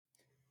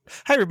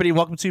Hi, everybody, and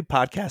welcome to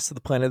Podcast of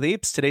the Planet of the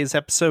Apes. Today's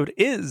episode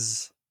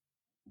is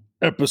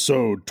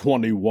Episode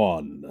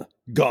 21,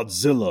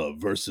 Godzilla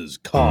vs.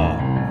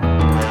 Kong.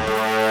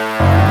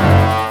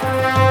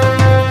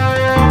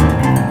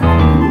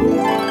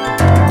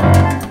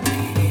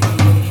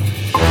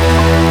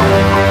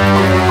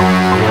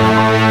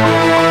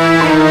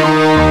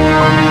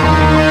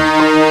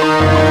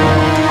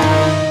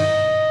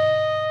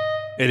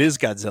 It is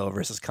Godzilla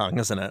versus Kong,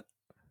 isn't it?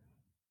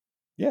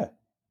 Yeah.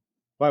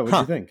 Why? What do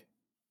you think?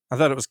 I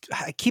thought it was.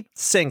 I keep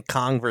saying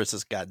Kong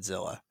versus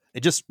Godzilla.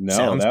 It just No,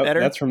 sounds better.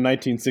 That's from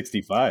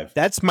 1965.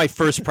 That's my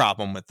first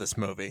problem with this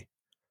movie.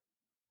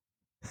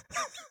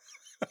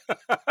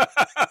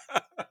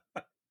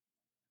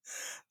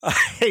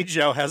 Hey,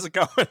 Joe, how's it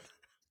going?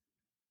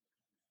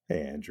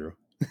 Hey, Andrew.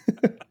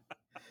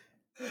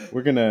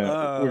 We're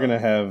gonna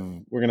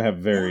have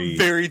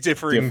very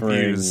differing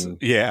views.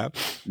 Yeah.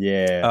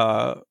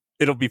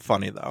 It'll be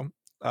funny though.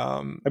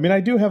 I mean, I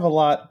do have a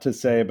lot to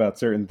say about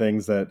certain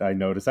things that I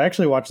noticed. I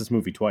actually watched this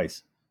movie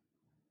twice.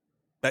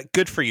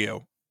 Good for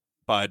you,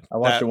 bud. I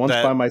watched it once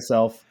by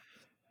myself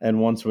and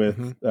once with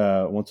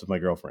my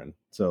girlfriend.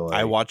 So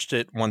I watched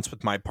it once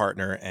with my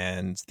partner,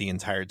 and the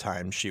entire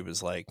time she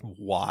was like,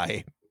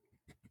 "Why?"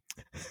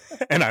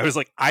 And I was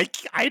like, "I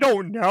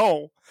don't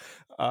know."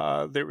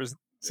 There was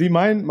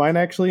mine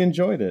actually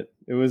enjoyed it.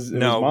 It was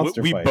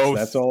monster fights.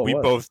 That's all. We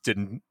both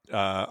didn't.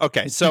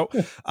 Okay, so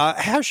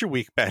how's your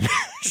week been?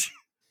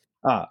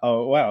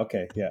 Oh wow,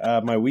 okay,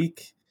 yeah. My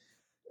week,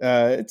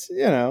 it's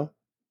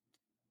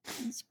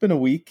it's been a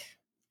week.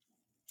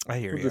 I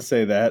hear you. We'll just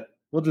say that.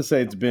 We'll just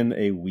say it's been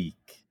a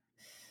week.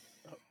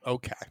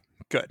 Okay,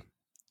 good.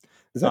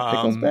 Is that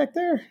Pickles back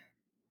there?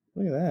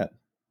 Look at that.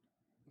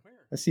 Where?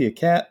 I see a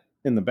cat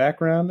in the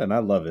background, and I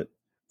love it.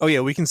 Oh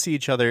yeah, we can see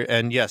each other,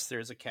 and yes,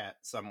 there's a cat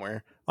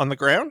somewhere on the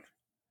ground.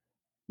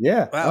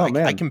 Yeah. Wow,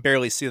 man, I can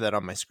barely see that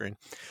on my screen.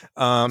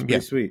 Pretty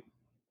sweet.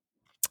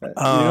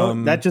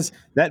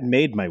 That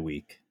made my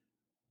week.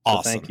 So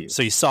awesome. Thank you.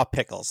 So you saw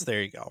Pickles.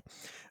 There you go.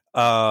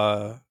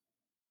 How's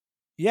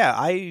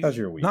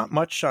your week? Not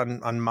much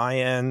on my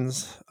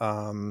end.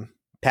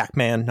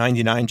 Pac-Man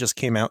 99 just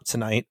came out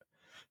tonight.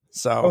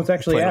 So it's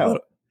actually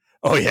out.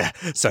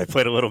 So I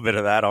played a little bit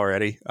of that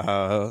already.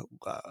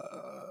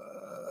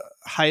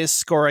 Highest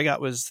score I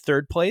got was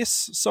third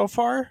place so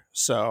far.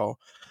 So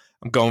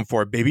I'm going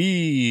for it,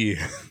 baby.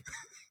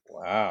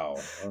 Wow.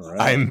 All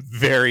right. I'm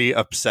very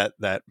upset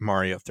that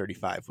Mario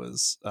 35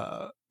 was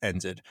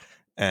ended.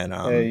 And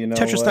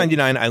Tetris what?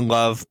 99 I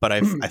love, but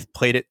I've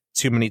played it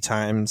too many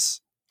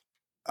times.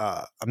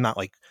 I'm not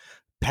like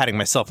patting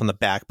myself on the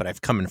back, but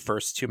I've come in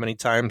first too many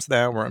times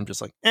now where I'm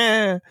just like,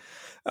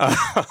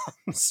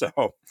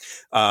 So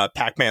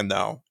Pac-Man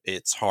though,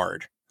 it's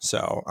hard.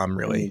 So I'm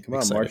really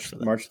excited for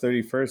that. March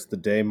 31st, the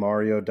day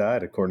Mario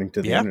died, according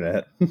to the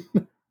internet.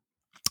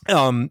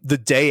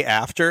 The day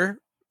after,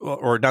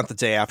 or not the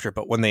day after,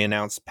 but when they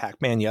announced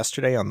Pac-Man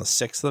yesterday on the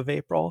 6th of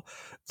April,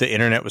 the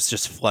internet was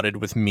just flooded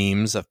with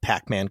memes of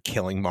Pac-Man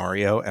killing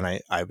Mario, and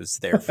I was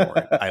there for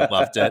it. I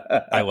loved it.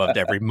 I loved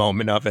every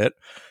moment of it.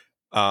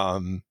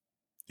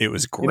 It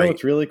was great. You know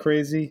what's really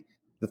crazy?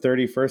 The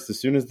 31st, as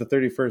soon as the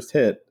 31st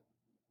hit,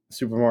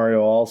 Super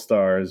Mario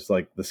All-Stars,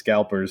 like the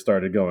scalpers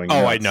started going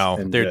nuts. Oh, I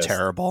know. They're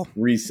terrible.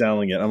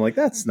 Reselling it. I'm like,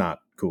 that's not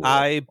cool.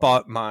 I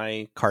bought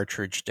my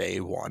cartridge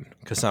day one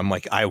because I'm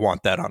like, I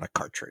want that on a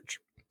cartridge.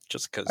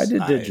 Just because I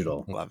did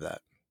digital. Love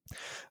that.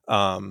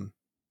 And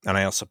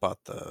I also bought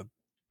the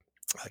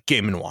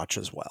Game & Watch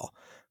as well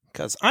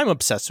because I'm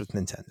obsessed with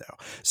Nintendo.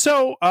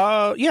 So,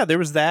 there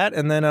was that.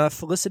 And then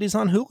Felicity's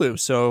on Hulu.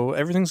 So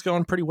everything's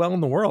going pretty well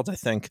in the world, I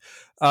think.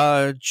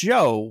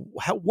 Joe,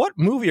 what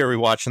movie are we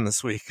watching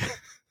this week?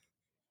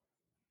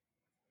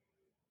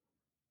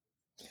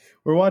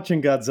 We're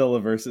watching Godzilla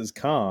vs.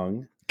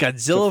 Kong.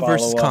 Godzilla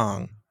vs.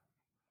 Kong.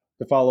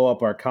 To follow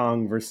up our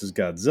Kong vs.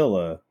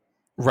 Godzilla.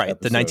 Right,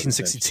 the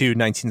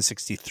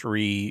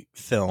 1962-1963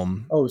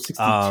 film. Oh,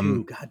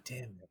 62. God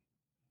damn it.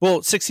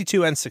 Well,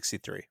 62 and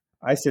 63.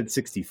 I said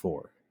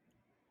 64.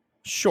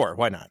 Sure,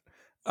 why not?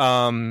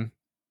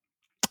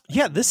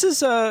 This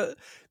is a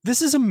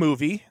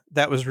movie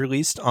that was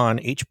released on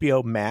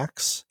HBO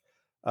Max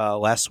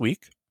last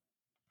week.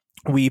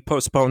 We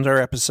postponed our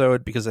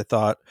episode because I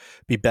thought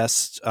it'd be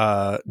best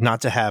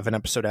not to have an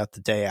episode out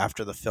the day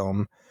after the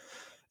film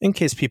in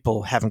case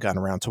people haven't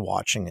gotten around to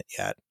watching it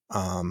yet.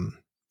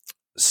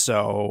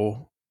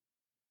 So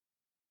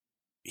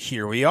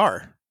here we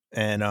are.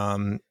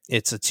 And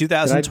it's a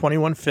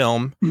 2021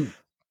 film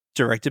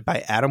directed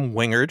by Adam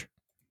Wingard.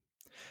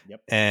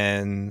 Yep.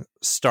 And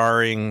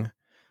starring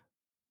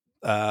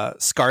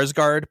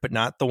Skarsgård, but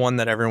not the one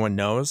that everyone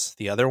knows,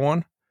 the other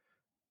one.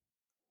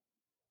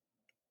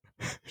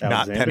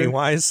 Not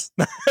Pennywise.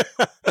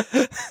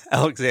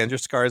 Alexander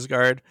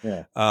Skarsgård.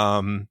 Yeah.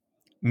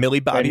 Millie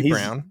Bobby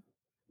Brown.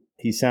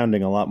 He's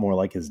sounding a lot more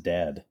like his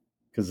dad.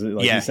 Because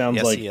he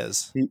sounds like he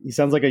is. He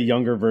sounds like a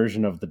younger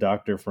version of the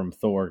Doctor from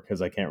Thor,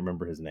 because I can't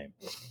remember his name.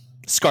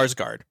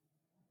 Skarsgård.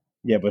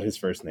 Yeah, but his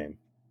first name.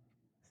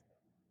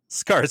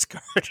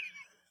 Skarsgård.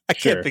 I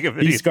can't think of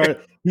it. He's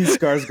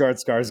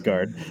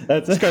Skarsgård.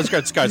 That's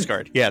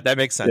Skarsgård. Yeah, that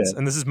makes sense. Yeah.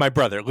 And this is my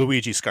brother,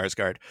 Luigi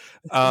Skarsgård.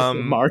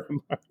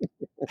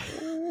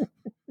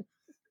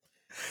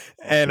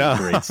 And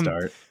great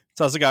start.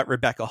 It's also got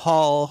Rebecca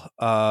Hall,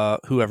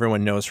 who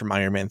everyone knows from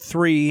Iron Man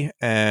 3,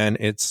 and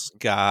it's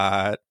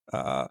got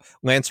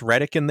Lance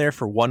Reddick in there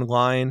for one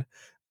line,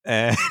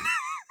 and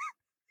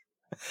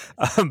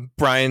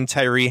Brian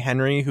Tyree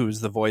Henry,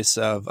 who's the voice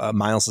of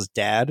Miles'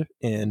 dad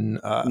in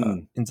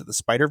Into the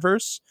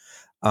Spider-Verse.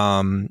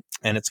 And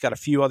it's got a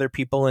few other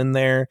people in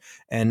there,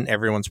 and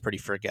everyone's pretty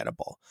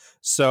forgettable.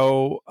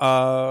 So,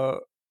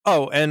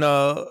 and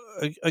a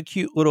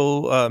cute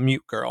little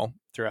mute girl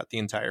throughout the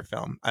entire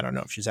film. I don't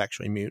know if she's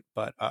actually mute,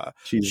 but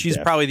she's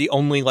probably the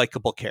only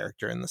likable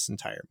character in this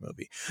entire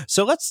movie.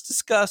 So let's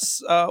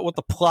discuss what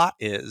the plot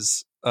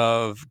is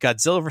of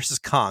Godzilla vs.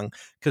 Kong,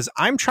 because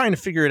I'm trying to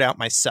figure it out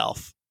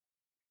myself.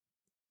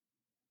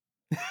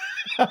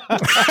 You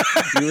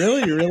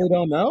really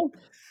don't know?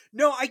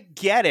 No, I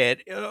get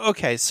it.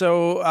 Okay,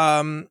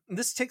 so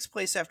this takes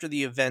place after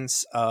the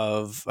events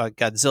of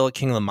Godzilla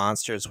King of the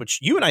Monsters, which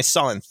you and I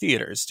saw in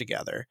theaters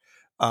together.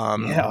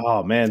 Yeah.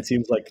 Oh man,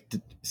 seems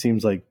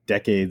like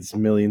decades,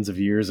 millions of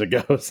years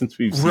ago since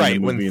we've seen the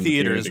movie when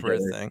theaters were a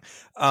thing.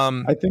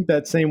 I think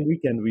that same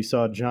weekend we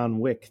saw John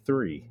Wick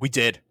 3. We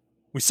did.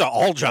 We saw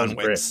all John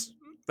Wicks.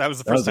 That was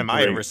the first time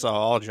I ever saw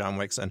all John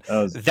Wicks, and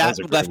that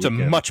left a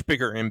much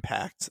bigger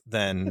impact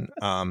than.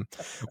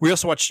 We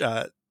also watched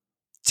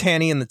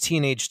Tanny and the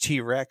Teenage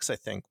T-Rex. I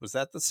think, was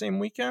that the same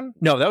weekend?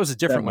 No, that was a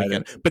different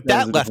weekend. But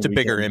that left a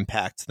bigger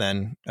impact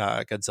than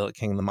Godzilla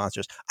King of the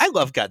Monsters. I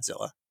love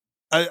Godzilla.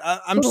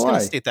 I'm just going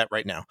to state that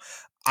right now.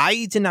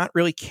 I did not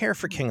really care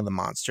for King of the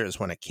Monsters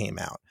when it came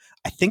out.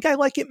 I think I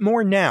like it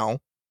more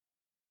now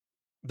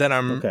than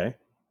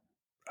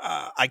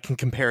I can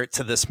compare it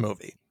to this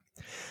movie.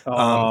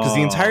 Because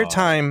the entire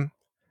time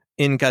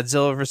in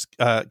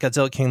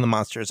Godzilla King of the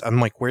Monsters, I'm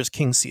like, where's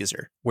King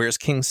Caesar? Where's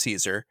King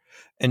Caesar?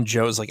 And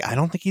Joe's like, I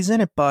don't think he's in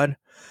it, bud.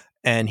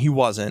 And he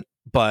wasn't.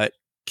 But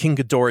King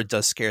Ghidorah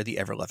does scare the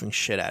ever-loving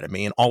shit out of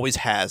me, and always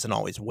has and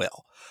always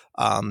will.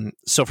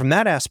 So from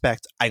that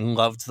aspect, I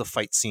loved the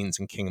fight scenes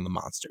in King of the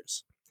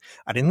Monsters.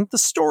 I didn't think the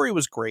story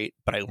was great,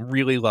 but I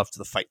really loved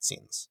the fight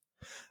scenes.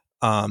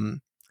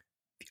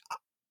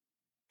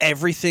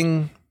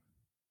 Everything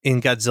in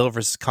Godzilla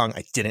vs. Kong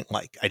I didn't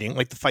like. I didn't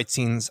like the fight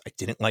scenes. I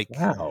didn't like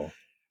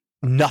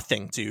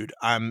nothing, dude.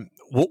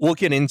 We'll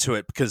get into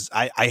it because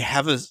I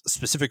have a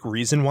specific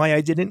reason why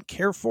I didn't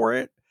care for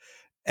it.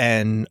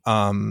 And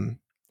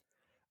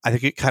I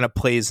think it kind of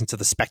plays into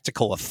the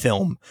spectacle of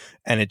film,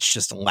 and it's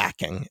just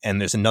lacking. And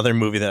there's another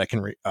movie that I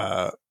can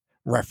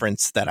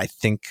reference that I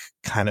think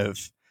kind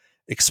of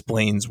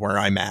explains where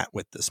I'm at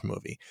with this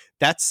movie.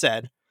 That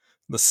said,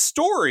 the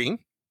story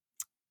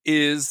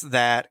is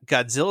that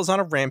Godzilla's on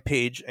a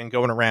rampage and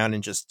going around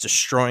and just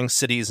destroying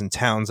cities and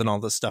towns and all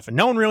this stuff, and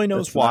no one really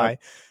knows why.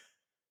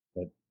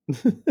 Yeah,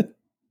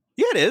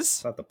 it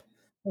is.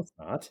 That's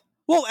not.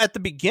 Well, at the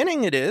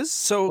beginning it is.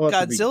 So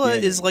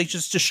Godzilla is like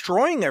just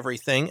destroying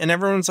everything, and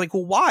everyone's like,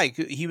 well, why?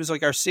 He was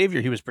like our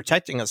savior. He was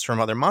protecting us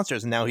from other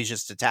monsters, and now he's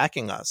just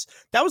attacking us.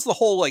 That was the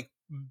whole like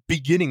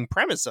beginning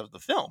premise of the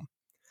film.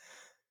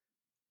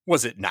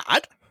 Was it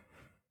not?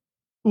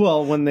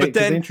 Well, when they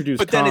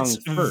introduced Kong, then it's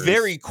first.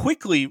 very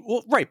quickly,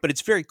 but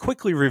it's very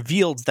quickly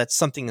revealed that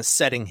something is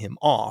setting him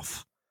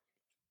off.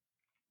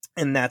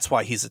 And that's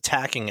why he's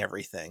attacking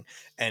everything.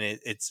 And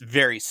it's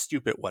very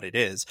stupid what it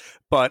is.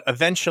 But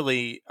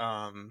eventually,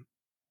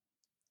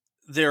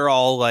 they're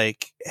all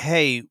like,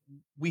 hey,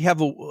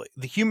 the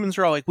humans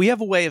are all like, we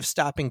have a way of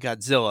stopping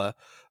Godzilla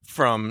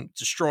from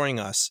destroying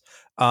us.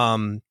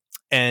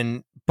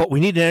 But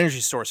we need an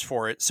energy source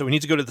for it. So we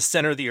need to go to the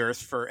center of the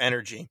earth for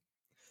energy.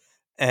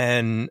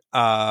 And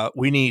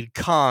we need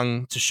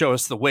Kong to show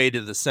us the way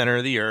to the center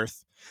of the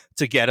earth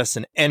to get us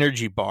an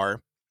energy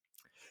bar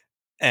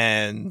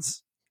and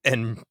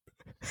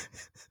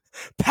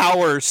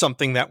power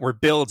something that we're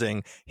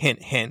building,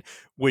 hint, hint,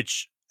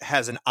 which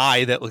has an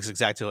eye that looks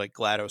exactly like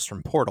GLaDOS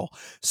from Portal.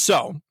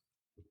 So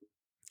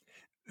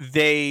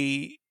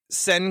they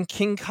send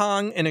King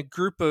Kong and a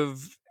group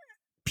of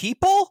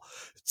people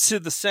to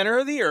the center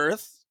of the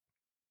earth,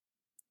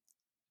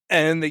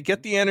 and they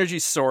get the energy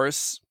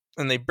source,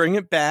 and they bring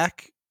it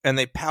back, and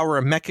they power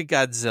a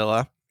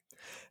Mechagodzilla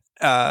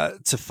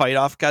to fight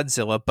off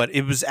Godzilla, but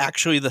it was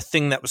actually the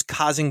thing that was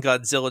causing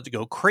Godzilla to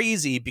go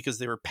crazy because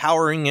they were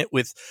powering it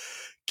with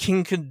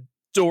King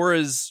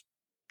Ghidorah's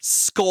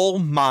skull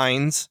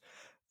mines.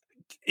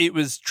 It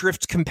was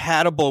drift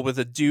compatible with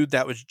a dude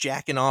that was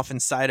jacking off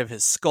inside of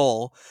his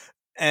skull.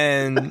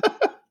 And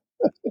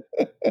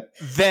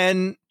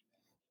then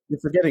you're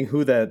forgetting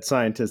who that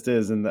scientist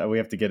is, and we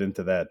have to get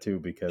into that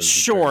too, because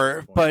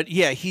sure, but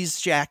yeah,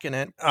 he's jacking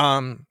it.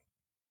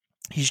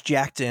 He's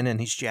jacked in and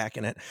he's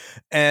jacking it.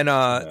 And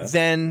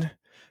then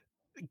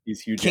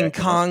King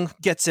Kong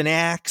gets an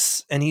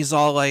axe, and he's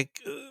all like,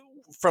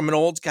 from an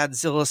old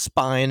Godzilla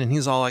spine, and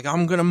he's all like,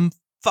 I'm going to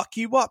fuck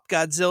you up,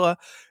 Godzilla.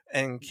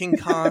 and King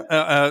Kong.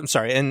 I'm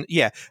sorry, and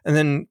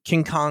then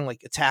King Kong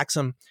like attacks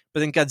him, but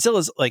then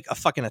Godzilla's like a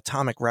fucking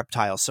atomic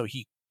reptile, so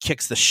he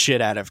kicks the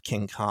shit out of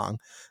King Kong.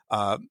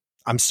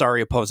 I'm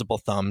sorry, opposable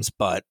thumbs,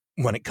 but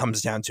when it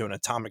comes down to an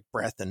atomic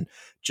breath and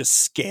just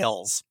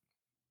scales,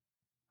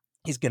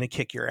 he's gonna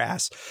kick your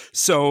ass.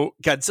 So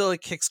Godzilla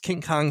kicks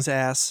King Kong's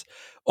ass,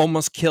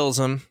 almost kills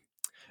him.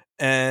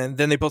 And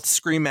then they both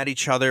scream at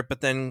each other,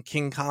 but then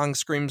King Kong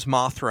screams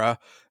Mothra,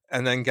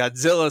 and then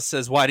Godzilla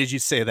says, "Why did you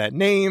say that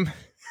name?"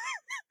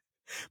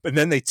 But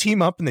then they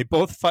team up and they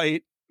both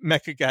fight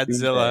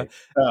Mechagodzilla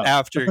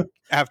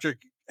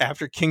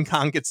after King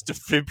Kong gets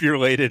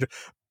defibrillated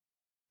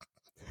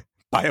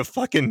by a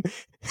fucking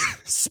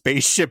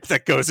spaceship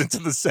that goes into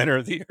the center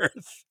of the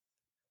earth.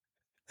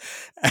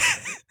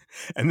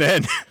 And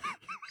then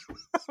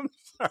I'm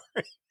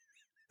sorry.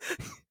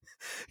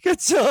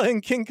 Godzilla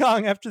and King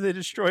Kong, after they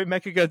destroy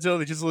Mechagodzilla,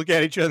 they just look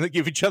at each other and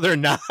give each other a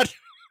nod. And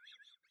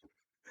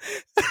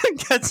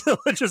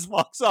Godzilla just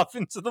walks off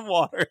into the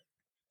water.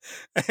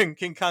 And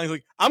King Kong's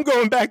like, "I'm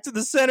going back to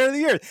the center of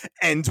the earth."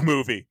 End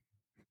movie.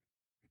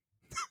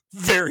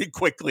 Very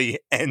quickly,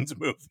 end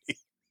movie.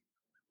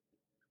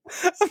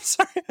 I'm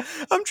sorry.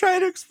 I'm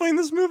trying to explain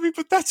this movie,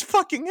 but that's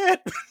fucking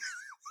it.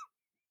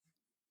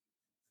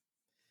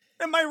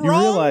 Am I wrong?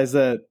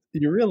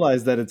 You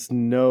realize that it's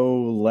no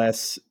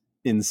less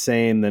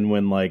insane than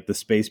when like the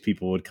space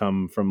people would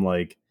come from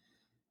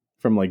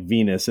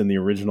Venus in the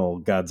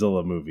original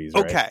Godzilla movies,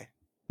 right? Okay.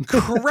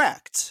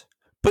 Correct.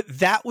 But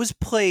that was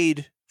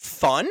played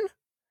fun.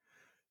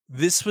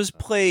 This was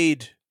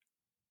played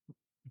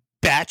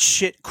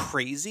batshit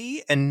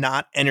crazy and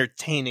not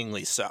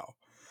entertainingly so.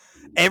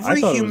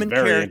 Every human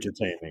character,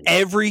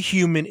 every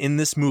human in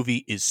this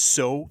movie is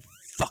so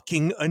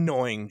fucking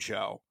annoying,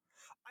 Joe.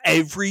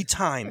 Every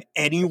time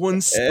anyone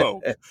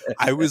spoke,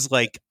 I was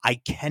like, I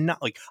cannot,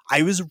 like,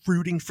 I was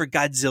rooting for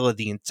Godzilla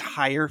the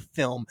entire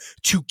film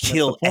to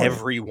kill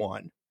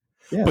everyone.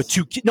 Yes. But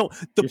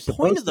the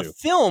point of the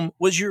film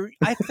was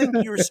I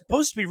think you were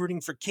supposed to be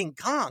rooting for King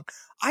Kong.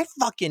 I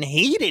fucking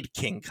hated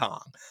King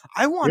Kong.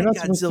 I wanted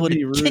Godzilla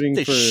to kick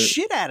the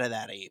shit out of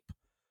that ape.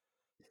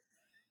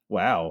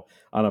 Wow.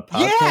 On a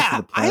podcast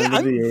of the Planet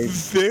of the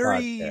Apes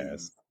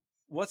podcast.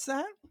 What's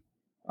that?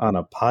 On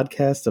a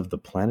podcast of the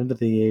Planet of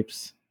the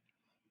Apes.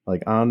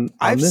 Like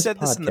I've said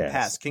this in the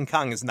past. King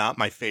Kong is not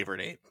my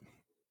favorite ape.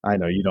 I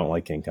know you don't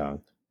like King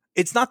Kong.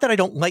 It's not that I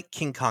don't like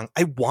King Kong.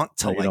 I want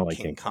to like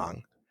King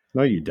Kong.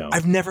 No, you don't.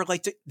 I've never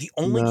liked it. The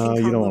only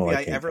King Kong movie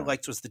I ever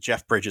liked was the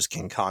Jeff Bridges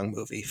King Kong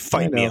movie.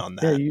 Fight me on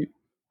that. Yeah,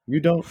 you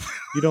don't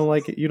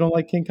like it. You don't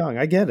like King Kong.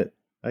 I get it.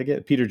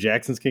 Peter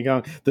Jackson's King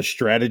Kong, the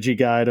strategy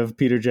guide of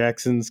Peter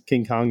Jackson's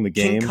King Kong, the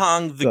game. King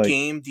Kong, the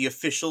game, the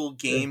official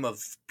game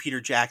of Peter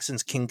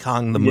Jackson's King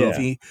Kong, the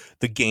movie,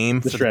 the game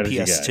for the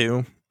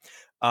PS2.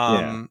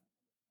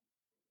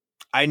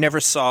 I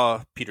never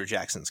saw Peter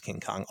Jackson's King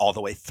Kong all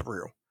the way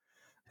through.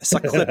 I saw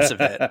clips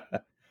of it,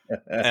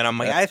 and I'm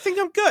like, I think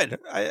I'm good.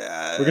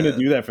 We're gonna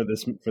do that for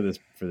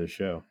this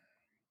show.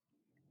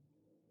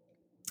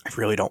 I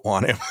really don't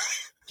want to.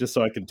 Just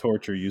so I can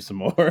torture you some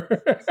more.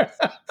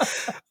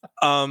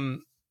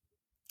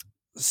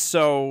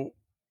 So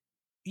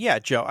yeah,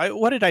 Joe,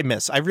 what did I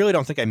miss? I really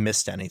don't think I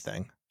missed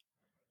anything.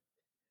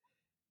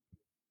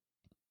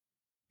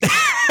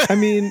 I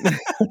mean,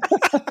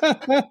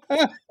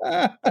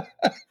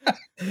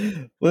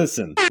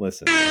 listen.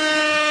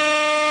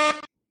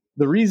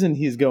 The reason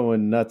he's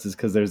going nuts is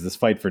because there's this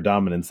fight for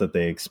dominance that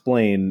they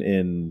explain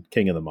in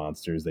King of the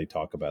Monsters. They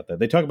talk about that.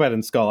 They talk about it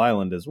in Skull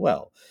Island as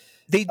well.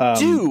 They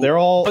do. They're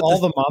all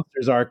the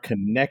monsters are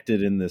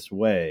connected in this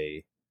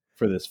way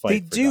for this fight. They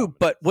do, dominance.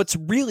 But what's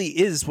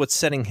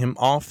setting him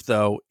off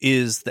though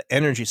is the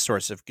energy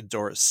source of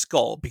Ghidorah's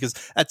skull, because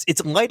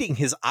it's lighting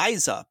his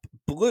eyes up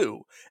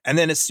blue, and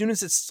then as soon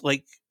as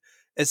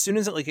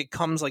it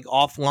comes like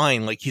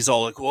offline, like he's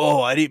all like,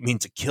 "Whoa, I didn't mean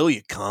to kill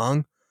you,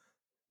 Kong."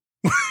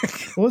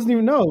 It wasn't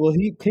even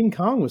King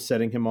Kong was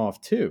setting him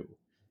off too.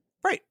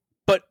 Right.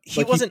 But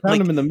he wasn't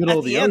him in the middle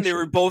of the end. ocean. They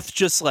were both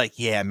just like,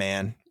 "Yeah,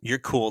 man, you're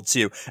cool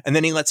too." And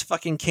then he lets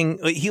fucking King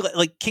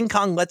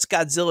Kong lets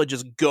Godzilla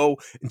just go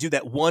and do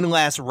that one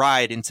last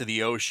ride into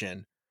the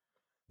ocean,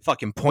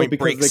 fucking Point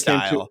Break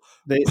style.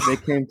 They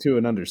came to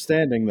an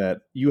understanding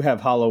that you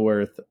have Hollow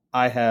Earth,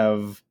 I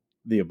have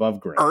the above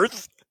ground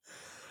Earth.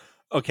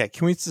 Okay,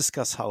 can we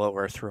discuss Hollow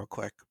Earth real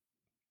quick?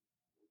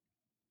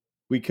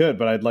 We could,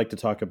 but I'd like to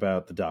talk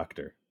about the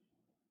Doctor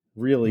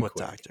really quick.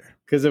 What Doctor?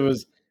 Because it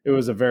was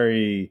a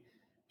very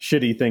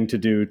shitty thing to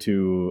do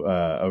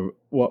to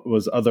what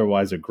was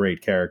otherwise a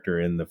great character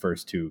in the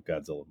first two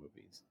Godzilla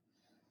movies.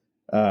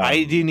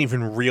 I didn't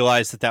even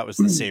realize that was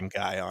the same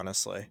guy,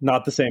 honestly.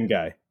 Not the same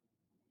guy.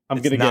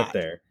 I'm going to get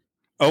there.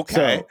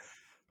 Okay.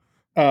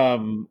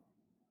 So,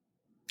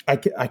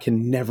 I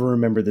can never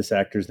remember this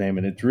actor's name,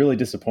 and it's really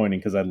disappointing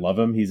because I love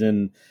him. He's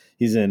in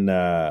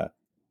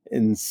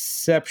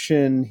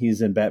Inception.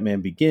 He's in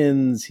Batman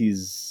Begins.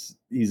 He's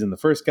in the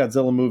first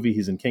Godzilla movie.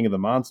 He's in King of the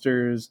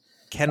Monsters.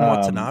 Ken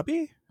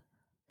Watanabe?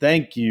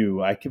 Thank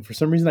you. For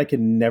some reason I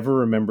can never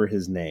remember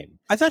his name.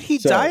 I thought he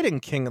died in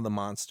King of the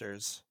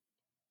Monsters.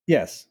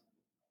 Yes.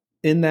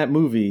 In that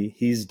movie,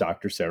 he's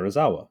Dr.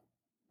 Serizawa,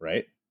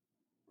 right?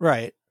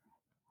 Right.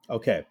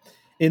 Okay.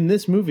 In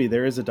this movie,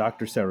 there is a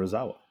Dr.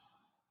 Serizawa.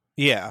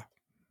 Yeah.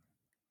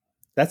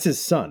 That's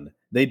his son.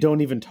 They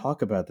don't even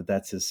talk about that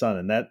that's his son,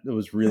 and that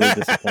was really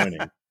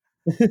disappointing.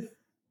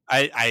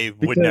 I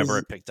would never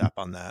have picked up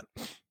on that.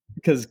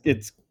 Because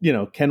it's,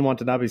 Ken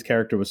Watanabe's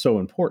character was so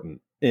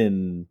important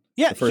in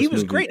the first he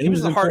was movie. great. And he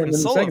was the heart and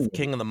soul of movie.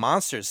 King of the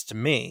Monsters to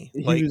me.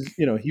 He was,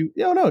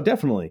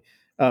 definitely.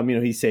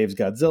 He saves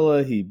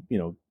Godzilla. He,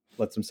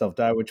 lets himself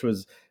die, which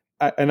was,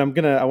 I want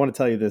to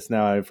tell you this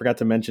now. I forgot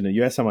to mention it.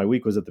 You asked how my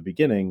week was at the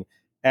beginning.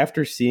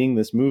 After seeing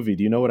this movie,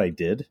 do you know what I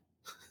did?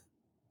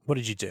 What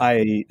did you do?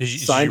 I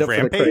signed up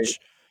Rampage?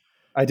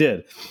 I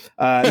did.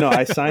 No,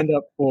 I signed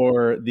up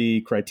for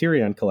the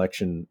Criterion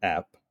Collection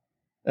app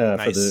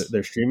for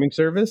their streaming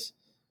service.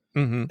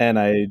 Mm-hmm. And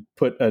I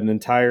put an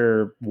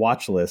entire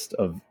watch list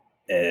of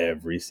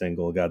every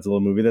single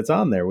Godzilla movie that's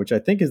on there, which I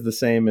think is the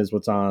same as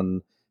what's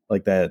on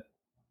like that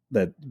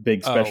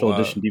big special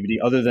edition DVD,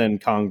 other than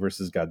Kong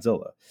versus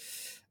Godzilla.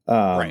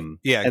 Right.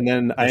 Yeah. And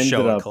then I ended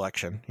up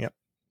collection. Yep.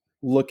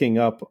 Looking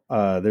up.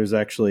 There's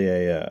actually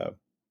a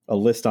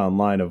list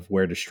online of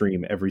where to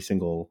stream every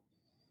single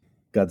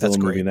Godzilla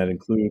movie, and that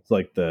includes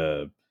like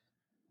the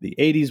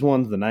 80s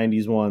ones, the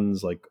 90s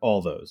ones, like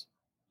all those.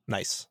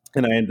 Nice.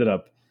 And I ended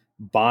up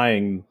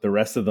buying the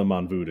rest of them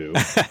on Vudu,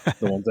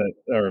 the ones that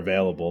are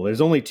available.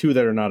 There's only 2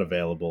 that are not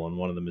available, and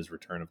one of them is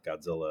Return of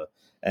Godzilla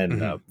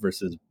and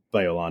versus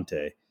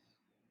Biollante.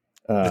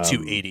 The 2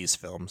 80s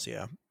films,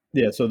 yeah.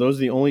 Yeah, so those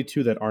are the only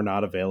 2 that are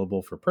not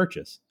available for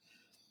purchase.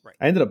 Right.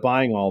 I ended up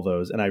buying all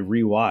those, and I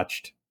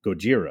rewatched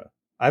Gojira.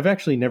 I've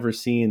actually never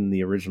seen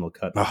the original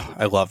cut. Oh,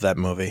 I love that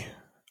movie.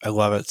 I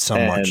love it so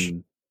much.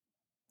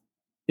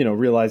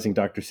 Realizing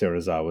Dr.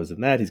 Serizawa's in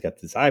that, he's got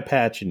this eye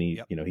patch, and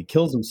he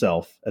kills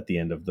himself at the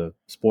end of the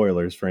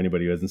spoilers for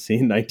anybody who hasn't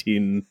seen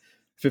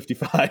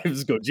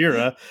 1955's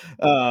Gojira.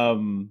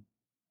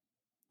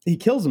 He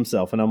kills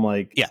himself, and I'm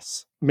like,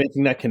 yes,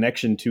 making that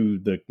connection to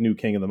the new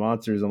King of the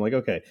Monsters. I'm like,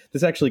 okay,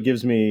 this actually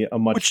gives me a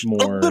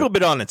little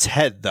bit on its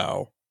head,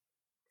 though,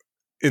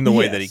 in the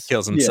way that he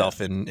kills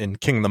himself in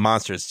King of the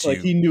Monsters to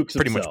he nukes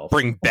pretty himself. much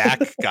bring back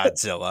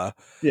Godzilla.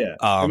 Yeah,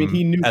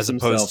 he nukes as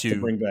opposed to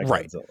bring back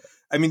Godzilla.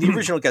 I mean, the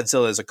original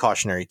Godzilla is a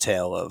cautionary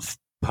tale of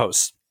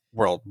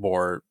post-World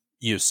War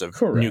use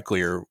of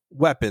nuclear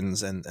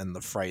weapons and the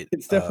fright.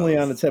 It's definitely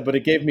on its head, but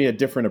it gave me a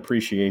different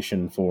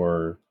appreciation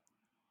for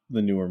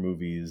the newer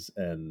movies.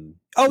 And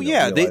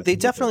they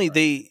definitely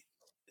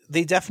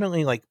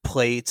like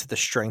play to the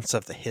strengths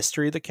of the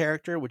history of the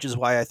character, which is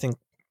why I think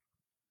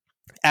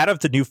out of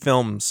the new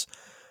films,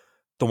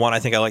 the one I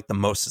think I like the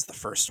most is the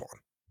first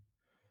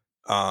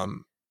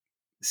one.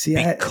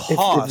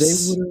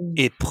 Because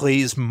it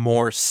plays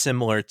more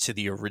similar to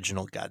the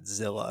original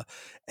Godzilla.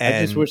 And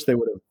I just wish they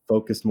would have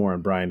focused more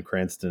on Bryan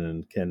Cranston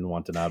and Ken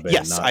Watanabe.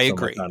 Yes, and not I so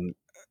agree. Much on,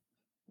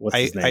 what's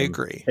his name? I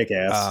agree. Kick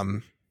ass.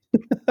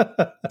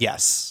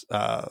 Yes,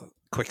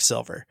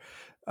 Quicksilver.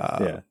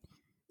 I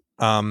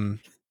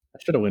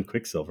should have went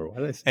Quicksilver.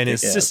 Why did I say and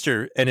his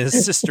sister and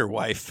his sister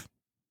wife?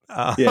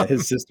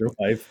 His sister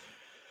wife.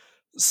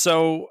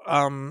 So,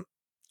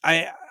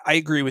 I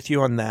agree with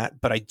you on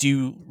that, but I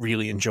do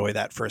really enjoy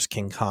that first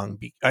Godzilla,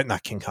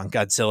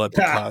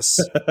 because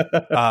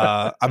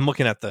I'm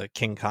looking at the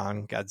King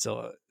Kong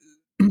Godzilla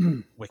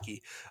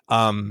wiki.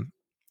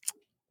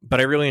 But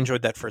I really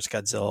enjoyed that first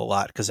Godzilla a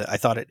lot because I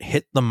thought it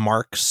hit the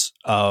marks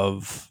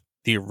of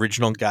the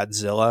original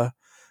Godzilla.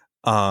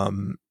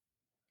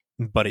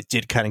 But it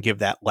did kind of give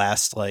that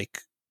last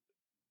like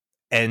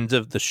end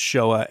of the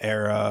Showa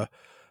era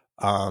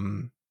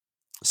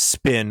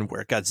spin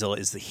where Godzilla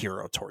is the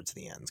hero towards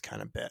the end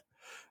kind of bit.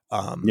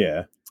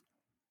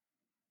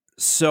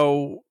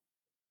 So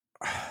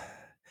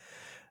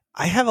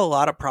I have a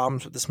lot of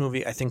problems with this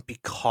movie, I think,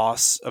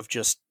 because of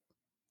just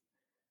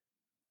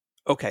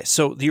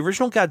so the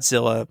original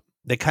Godzilla,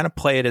 they kind of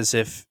play it as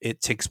if it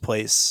takes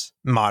place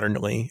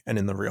modernly and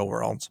in the real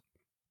world.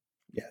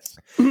 Yes.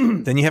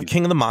 Then you have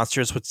King of the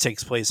Monsters, which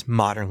takes place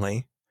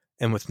modernly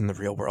and within the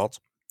real world.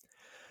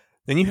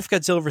 Then you have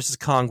Godzilla vs.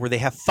 Kong, where they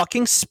have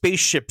fucking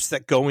spaceships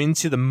that go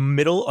into the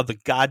middle of the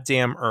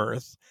goddamn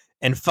Earth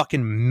and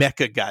fucking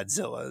mecha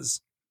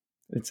Godzillas.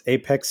 It's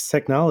Apex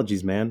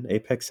Technologies, man.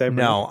 Apex Cyber.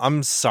 No,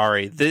 I'm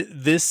sorry.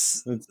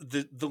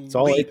 It's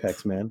all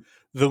Apex, man.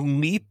 The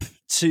leap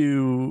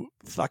to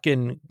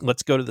fucking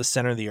let's go to the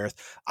center of the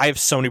Earth. I have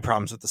so many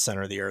problems with the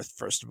center of the Earth,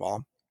 first of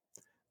all.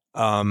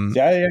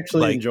 I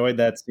actually enjoyed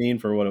that scene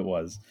for what it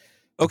was.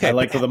 Okay, I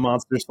liked the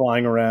monsters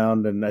flying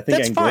around, and I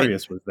think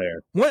Anguirus was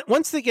there.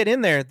 Once they get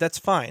in there, that's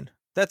fine.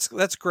 That's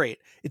great.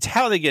 It's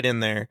how they get in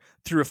there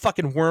through a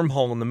fucking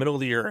wormhole in the middle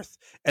of the Earth,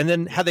 and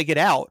then how they get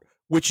out,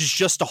 which is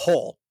just a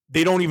hole.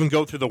 They don't even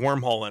go through the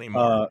wormhole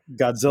anymore.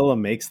 Godzilla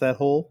makes that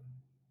hole.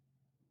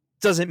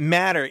 Doesn't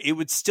matter. It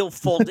would still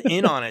fold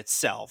in on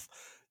itself.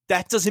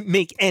 That doesn't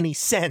make any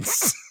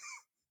sense.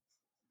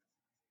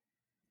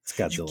 It's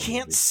a Godzilla You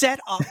can't movie. set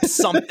up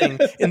something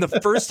in the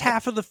first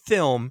half of the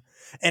film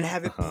and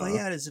have it play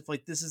Uh-huh. out as if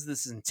like this is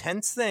this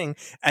intense thing,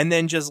 and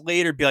then just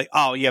later be like,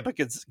 oh yeah, but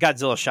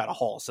Godzilla shot a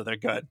hole, so they're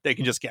good. They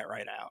can just get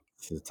right out.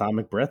 It's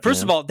atomic breath. First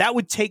man. of all, that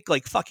would take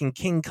like fucking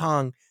King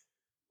Kong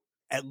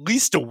at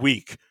least a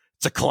week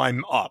to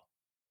climb up.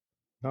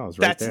 no, it's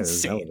right that's there.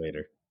 There's an insane.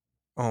 elevator.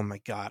 Oh my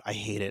god, I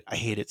hate it. I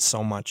hate it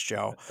so much,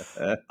 Joe.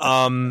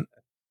 I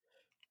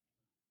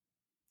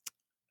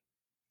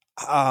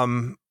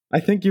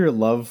think your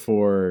love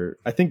for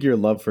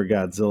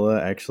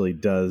Godzilla actually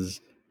does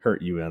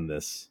hurt you on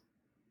this.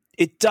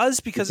 It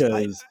does because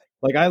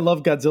I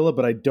love Godzilla,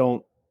 but I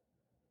don't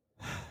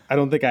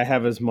think I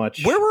have as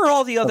much. Where were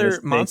all the of a other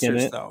stake in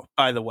monsters it. though?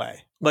 By the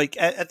way, like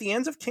at the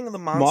ends of King of the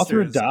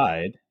Monsters, Mothra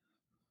died.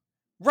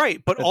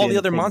 right? But at all the the end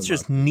other of King of the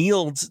monsters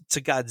kneeled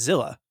to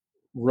Godzilla,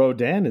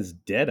 Rodan is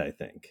dead, I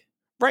think.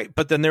 right?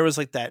 But then there was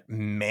like that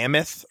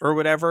mammoth or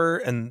whatever,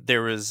 and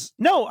there was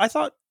I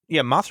thought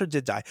Mothra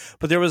did die,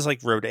 but there was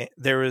like Rodan.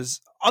 There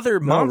was other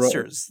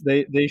monsters.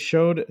 They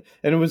showed,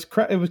 and it was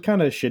kind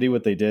of shitty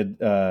what they did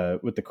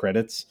with the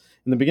credits.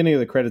 In the beginning of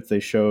the credits, they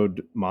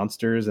showed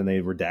monsters and they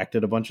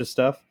redacted a bunch of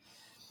stuff.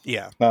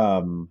 Yeah.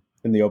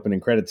 In the opening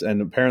credits, and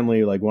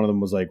apparently, like one of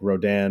them was like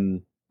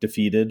Rodan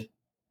defeated.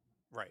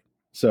 Right.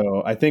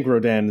 So I think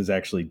Rodan is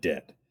actually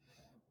dead.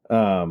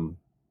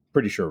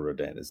 Pretty sure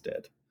Rodan is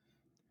dead.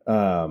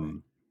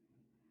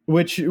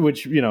 Which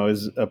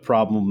is a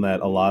problem that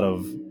a lot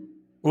of.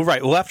 Well,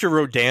 right. Well, after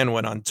Rodan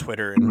went on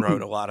Twitter and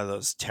wrote a lot of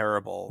those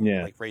terrible,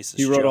 like racist,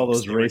 he wrote jokes, all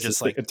those they were racist.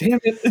 just like, damn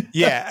it.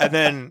 yeah, and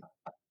then,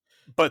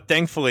 but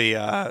thankfully,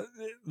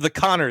 the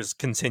Connors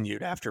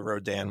continued after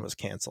Rodan was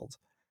canceled.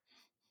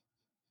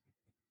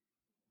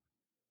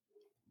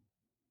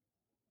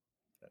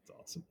 That's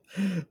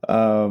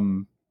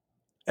awesome.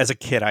 As a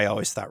kid, I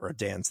always thought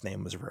Rodan's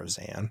name was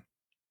Roseanne.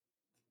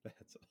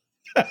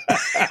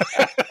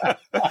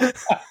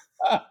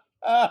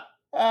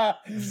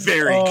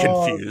 Very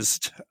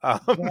confused.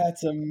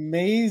 That's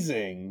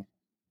amazing.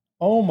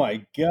 Oh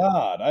my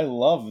god, I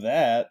love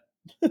that.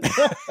 So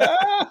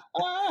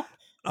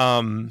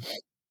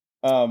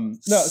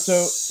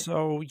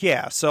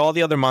all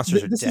the other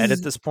monsters are dead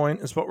at this point,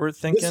 is what we're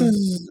thinking.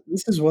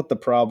 This is what the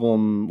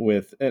problem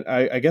with, and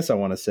I guess I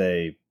want to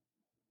say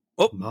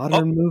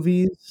modern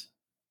movies.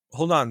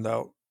 Hold on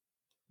though.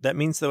 That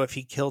means though, if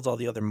he killed all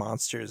the other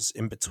monsters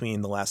in between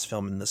the last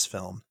film and this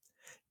film,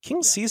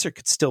 King Caesar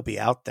could still be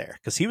out there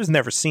because he was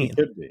never seen. He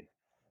could be.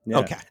 Yeah.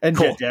 Okay. And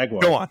cool. Jet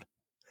Jaguar. Go on.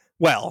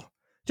 Well,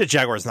 Jet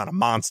Jaguar is not a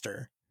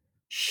monster.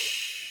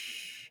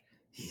 Shh.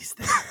 He's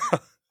there.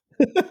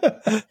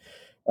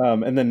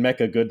 And then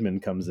Mecha Goodman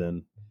comes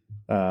in.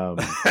 Right.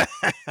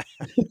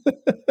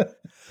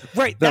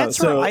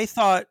 That's where I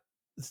thought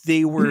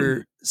they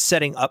were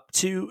setting up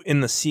to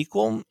in the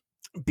sequel,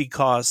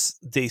 because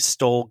they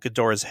stole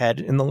Ghidorah's head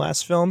in the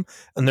last film,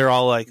 and they're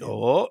all like,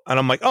 oh, and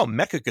I'm like, oh,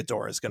 Mecha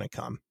Ghidorah is going to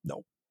come.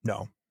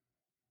 No,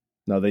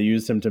 they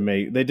used him to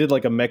they did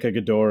like a Mecha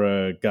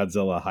Ghidorah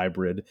Godzilla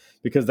hybrid,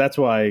 because that's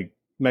why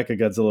Mecha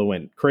Godzilla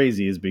went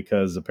crazy, is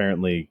because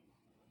apparently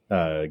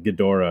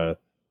Ghidorah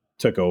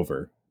took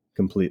over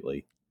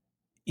completely.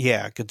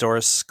 Yeah,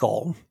 Ghidorah's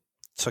skull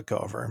took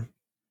over.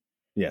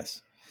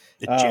 Yes.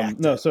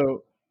 No,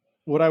 so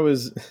what I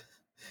was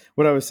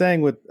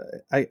saying with,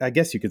 I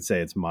guess you could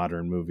say it's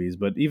modern movies,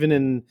 but even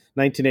in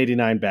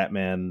 1989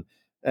 Batman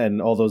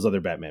and all those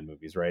other Batman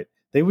movies, right?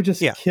 They would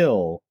just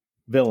kill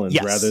villains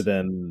rather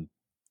than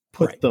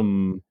put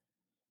them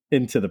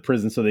into the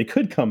prison so they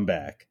could come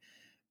back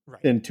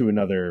into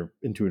another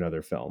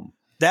film.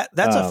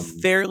 That's a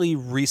fairly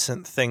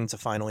recent thing to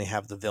finally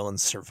have the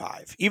villains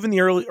survive. Even the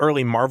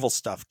early Marvel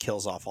stuff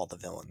kills off all the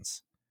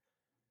villains.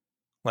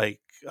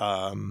 Like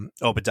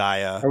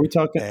Obadiah. Are we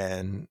talking?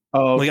 And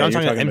okay, I'm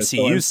talking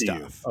MCU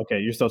stuff. Okay,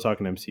 you're still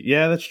talking MCU.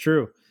 Yeah, that's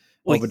true.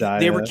 Like, Obadiah.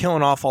 They were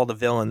killing off all the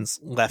villains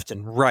left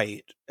and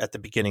right at the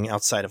beginning,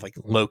 outside of like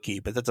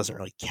Loki, but that doesn't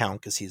really count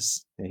because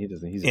he's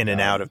in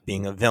and out of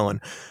being a villain.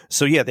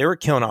 So yeah, they were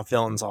killing off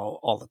villains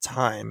all the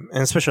time,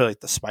 and especially like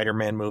the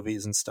Spider-Man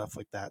movies and stuff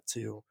like that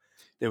too.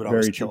 They would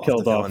always kill off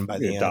the villain by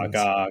the end. Doc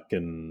Ock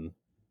and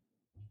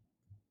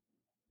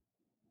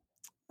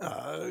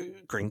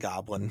Green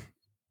Goblin,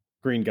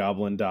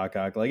 Doc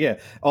Ock. Like, yeah,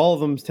 all of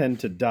them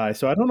tend to die.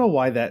 So I don't know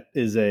why that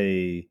is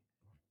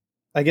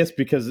I guess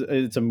because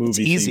it's a movie. It's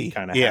easy. So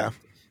kind of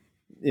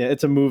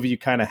it's a movie. You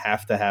kind of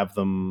have to have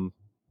them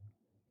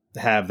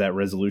have that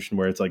resolution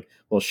where it's like,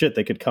 well, shit,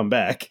 they could come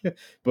back.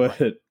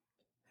 But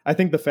I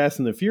think the Fast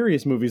and the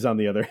Furious movies, on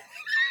the other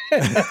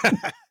hand,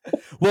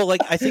 well, like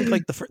I think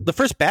like the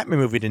first Batman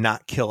movie to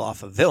not kill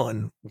off a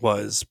villain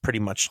was pretty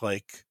much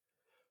like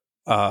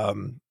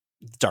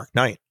Dark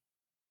Knight,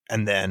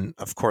 and then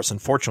of course,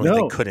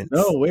 unfortunately, they couldn't.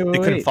 They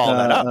couldn't follow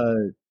that up.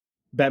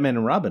 Batman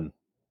and Robin.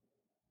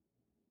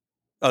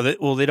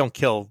 Oh, they don't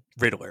kill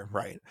Riddler,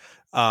 right?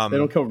 They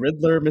don't kill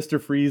Riddler, Mr.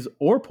 Freeze,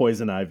 or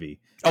Poison Ivy.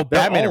 Oh,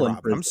 Batman and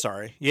Robin. I'm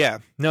sorry. Yeah,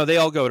 no, they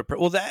all go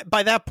to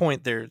by that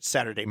point they're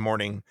Saturday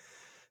morning.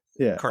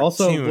 Yeah. Cartoons.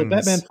 Also,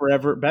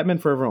 Batman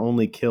Forever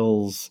only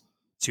kills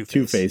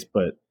Two-Face,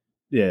 but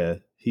yeah,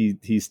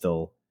 he's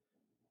still.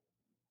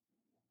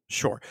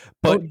 Sure,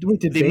 but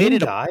wait, did they Bane made it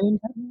die in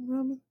Batman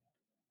Robin?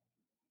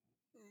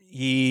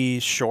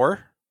 Sure.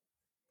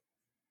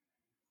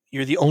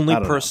 You're the only I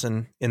don't know.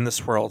 person in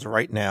this world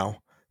right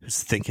now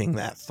who's thinking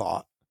that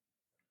thought.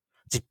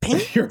 Did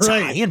Bane You're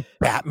die right. in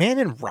Batman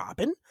and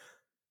Robin?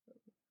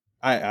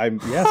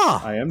 Yes,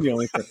 I am the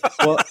only person.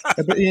 Well,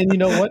 and you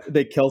know what?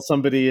 They killed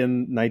somebody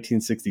in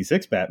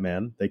 1966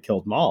 Batman. They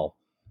killed Maul.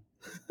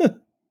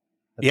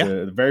 Yeah.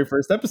 The very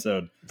first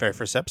episode. Very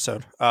first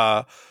episode.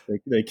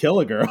 They kill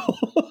a girl.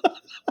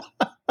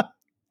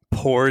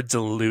 Poor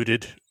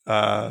deluded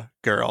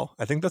girl.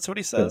 I think that's what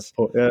he says.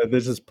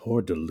 There's this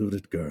poor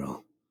deluded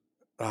girl.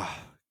 Oh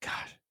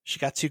God. She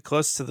got too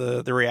close to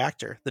the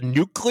reactor. The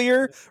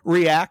nuclear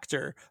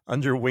reactor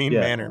under Wayne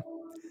Manor.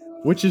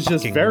 Which is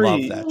just Fucking very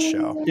love that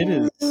show.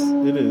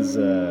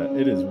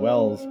 It is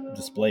well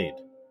displayed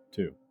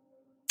too.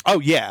 Oh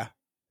yeah.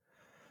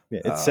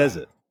 Yeah, it says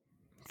it.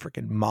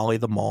 Freaking Molly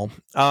the Mole.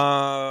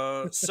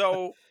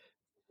 So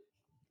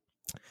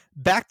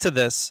back to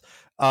this.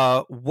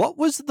 What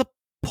was the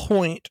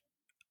point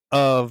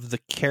of the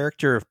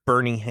character of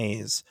Bernie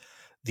Hayes,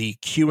 the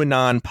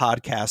QAnon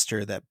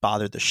podcaster that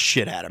bothered the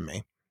shit out of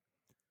me?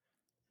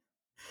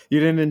 You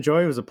didn't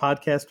enjoy it? It was a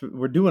podcast.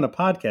 We're doing a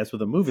podcast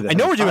with a movie. I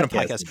know we're doing a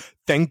podcast.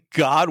 Thank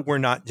God we're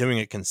not doing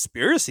a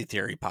conspiracy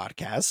theory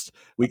podcast.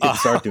 We could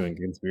start doing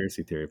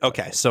conspiracy theory podcast.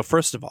 Okay, so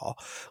first of all,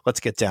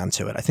 let's get down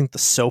to it. I think the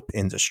soap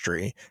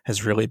industry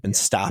has really been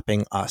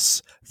stopping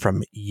us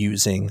from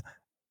using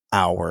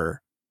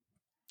our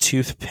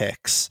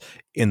toothpicks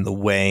in the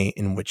way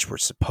in which we're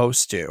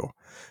supposed to,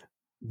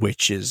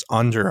 which is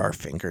under our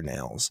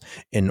fingernails,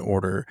 in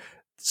order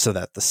so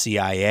that the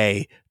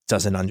CIA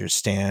doesn't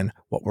understand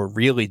what we're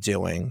really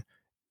doing,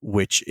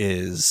 which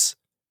is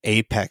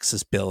Apex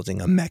is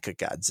building a Mecha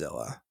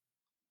Godzilla.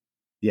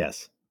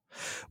 Yes.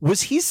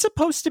 Was he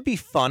supposed to be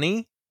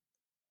funny?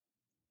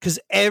 Because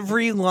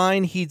every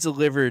line he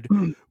delivered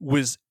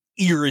was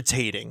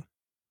irritating.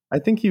 I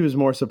think he was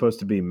more supposed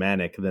to be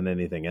manic than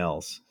anything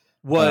else.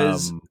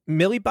 Was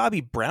Millie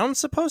Bobby Brown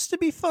supposed to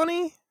be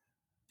funny?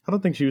 I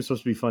don't think she was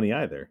supposed to be funny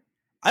either.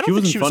 I don't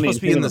think she was supposed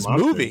to be in this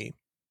movie.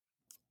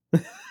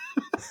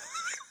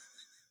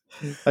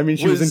 I mean,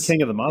 she was in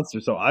King of the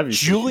Monsters, so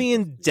obviously.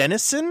 Julian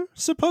Dennison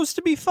supposed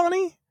to be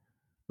funny?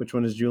 Which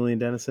one is Julian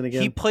Dennison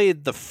again? He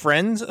played the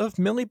friend of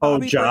Millie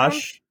Bobby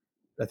Josh.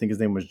 Brown? I think his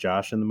name was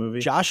Josh in the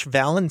movie. Josh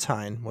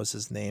Valentine was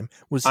his name.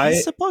 Was he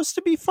supposed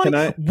to be funny?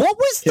 What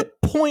was the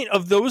point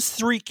of those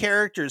three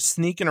characters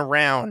sneaking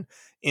around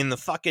in the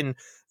fucking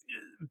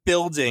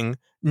building,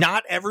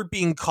 not ever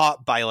being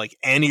caught by like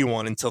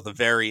anyone until the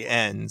very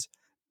end?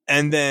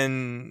 And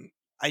then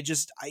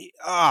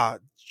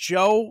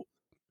Joe...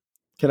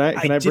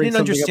 I didn't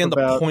understand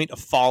the point of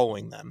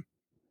following them.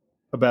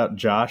 About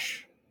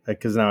Josh,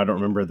 because now I don't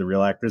remember the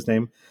real actor's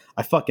name.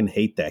 I fucking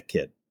hate that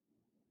kid.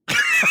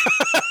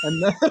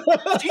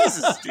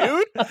 Jesus,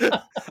 dude.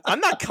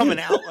 I'm not coming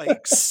out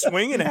like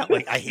swinging out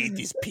like I hate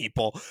these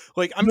people.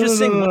 Like I'm just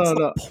saying, what's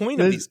the point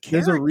of these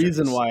characters? There's a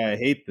reason why I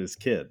hate this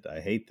kid.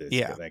 I hate this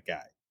that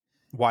guy.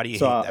 Why do you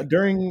hate that?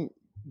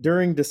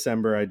 During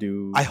December, I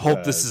do. I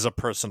hope this is a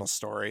personal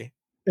story.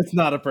 It's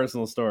not a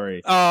personal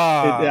story.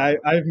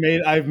 I've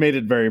made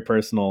it very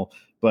personal.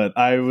 But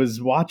I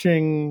was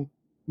watching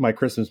my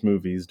Christmas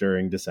movies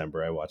during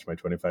December. I watched my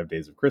 25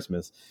 Days of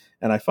Christmas,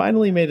 and I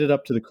finally made it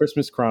up to the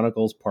Christmas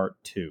Chronicles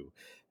Part 2.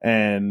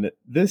 And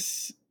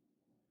this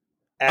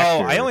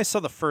actor, I only saw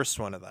the first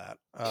one of that.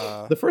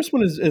 The first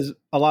one is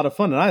a lot of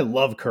fun, and I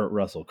love Kurt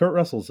Russell. Kurt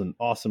Russell's an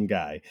awesome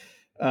guy.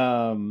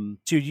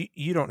 Dude,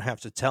 you don't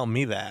have to tell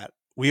me that.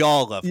 We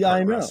all love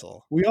Kurt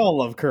Russell. We all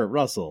love Kurt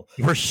Russell.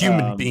 We're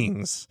human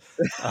beings.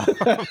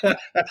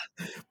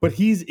 But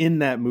he's in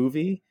that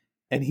movie,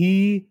 and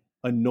he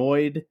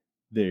annoyed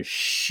the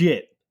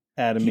shit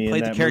out of me. He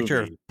played the character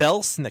movie. of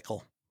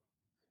Belsnickel.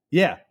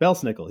 Yeah,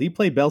 Belsnickel. He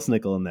played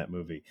Belsnickel in that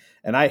movie,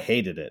 and I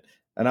hated it.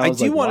 And I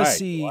do want to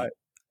see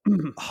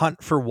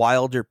Hunt for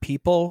Wilder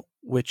People,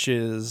 which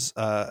is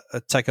a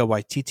Taika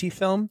Waititi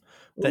film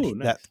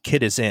that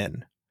kid is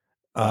in.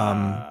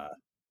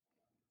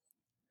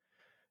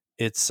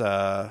 It's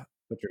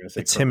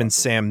him and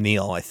Sam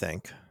Neill, I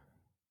think.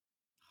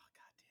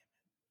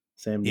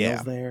 Sam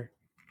Neill's there.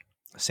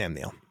 Sam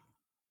Neill,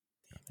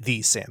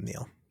 the Sam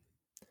Neill,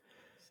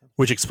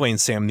 which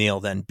explains Sam Neill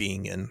then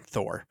being in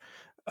Thor.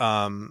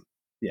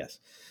 Yes.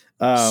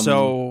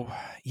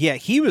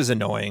 He was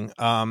annoying.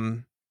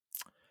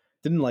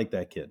 Didn't like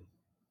that kid.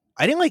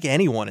 I didn't like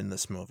anyone in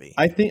this movie.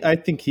 I do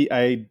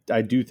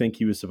think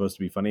he was supposed to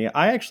be funny.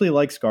 I actually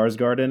like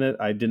Skarsgård in it.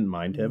 I didn't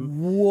mind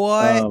him.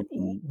 What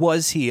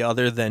was he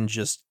other than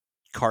just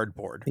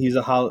cardboard? He's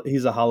a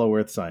Hollow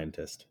Earth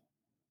scientist.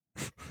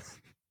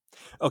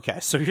 Okay,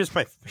 so here's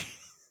my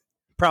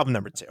problem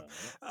number 2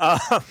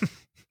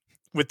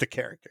 with the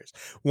characters.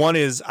 One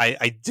is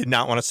I did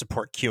not want to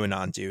support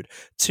QAnon dude.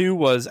 2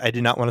 was I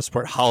did not want to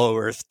support Hollow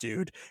Earth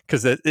dude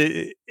because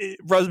it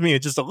rubs me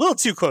just a little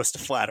too close to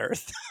Flat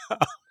Earth.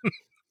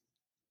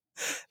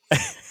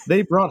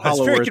 They brought I was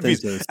Hollow very Earth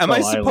confused. into Am I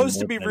Skull Island supposed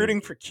to more be than rooting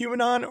anything. for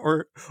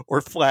QAnon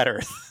or Flat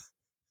Earth?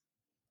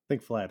 I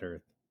think Flat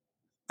Earth.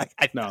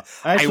 I No,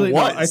 actually, no.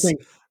 I was.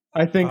 think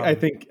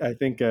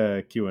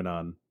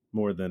QAnon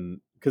more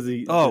than because Oh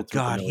it's with the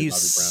God, Millie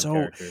Bobby Brown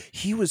character.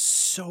 he was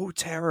so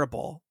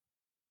terrible.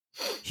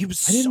 He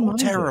was I didn't so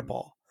mind him.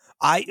 terrible.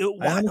 I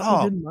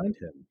honestly didn't mind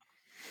him.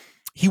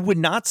 He would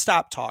not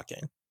stop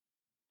talking.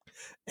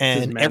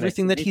 And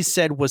everything that he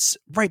said was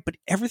right, but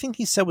everything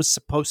he said was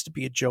supposed to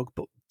be a joke,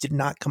 but did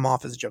not come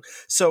off as a joke.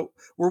 So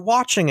we're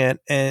watching it,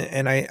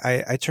 and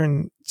I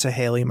turn to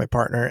Haley, my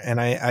partner,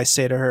 and I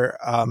say to her,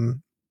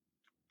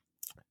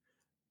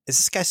 is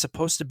this guy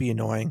supposed to be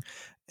annoying?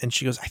 And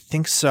she goes, I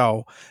think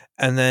so.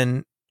 And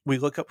then we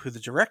look up who the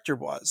director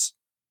was,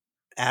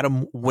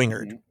 Adam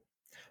Wingard.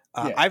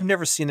 Mm-hmm. Yeah. I've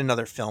never seen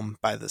another film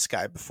by this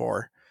guy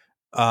before,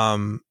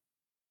 but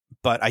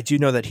I do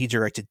know that he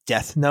directed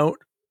Death Note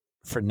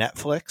for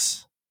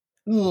Netflix.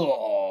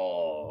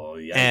 Oh,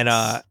 yikes.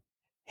 And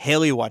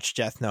Haley watched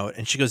Death Note,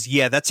 and she goes,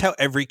 yeah, that's how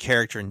every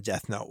character in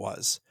Death Note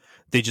was.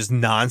 They just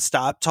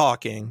nonstop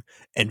talking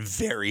and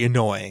very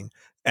annoying.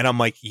 And I'm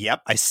like,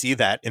 yep, I see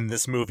that in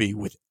this movie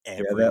with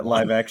everyone. Yeah, that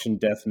live action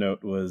Death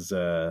Note was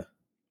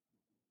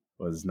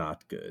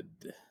not good.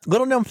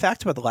 Little known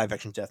fact about the live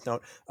action Death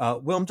Note: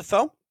 Willem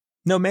Dafoe,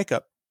 no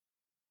makeup.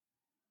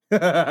 It's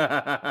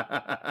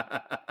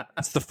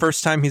the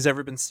first time he's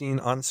ever been seen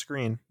on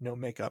screen, no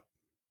makeup,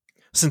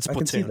 since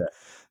Platoon.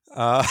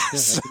 I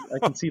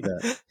can see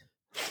that.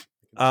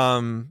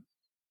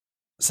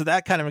 So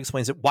that kind of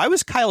explains it. Why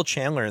was Kyle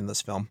Chandler in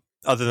this film?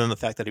 Other than the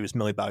fact that he was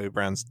Millie Bobby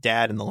Brown's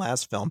dad in the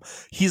last film,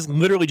 he's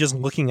literally just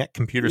looking at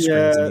computer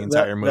screens in the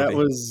entire movie.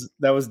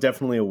 That was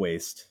definitely a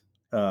waste.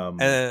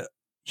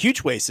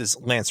 Huge waste is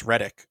Lance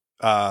Reddick,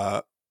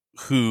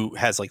 who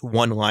has like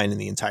one line in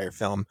the entire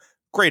film.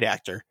 Great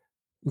actor.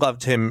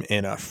 Loved him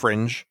in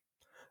Fringe.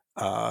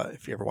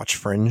 If you ever watched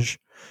Fringe,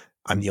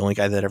 I'm the only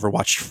guy that ever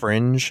watched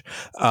Fringe.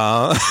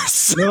 No,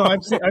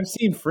 I've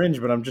seen Fringe,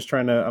 but I'm just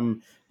trying to.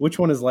 Which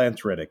one is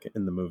Lance Reddick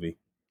in the movie?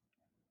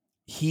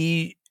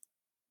 He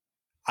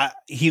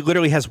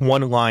literally has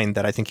one line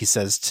that I think he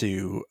says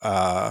to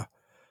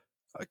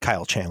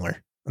Kyle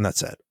Chandler, and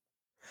that's it.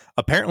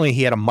 Apparently,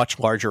 he had a much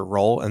larger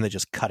role, and they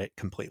just cut it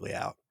completely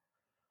out.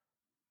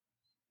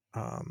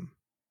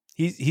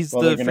 He's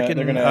the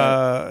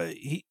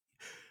freaking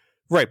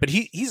right, but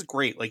he's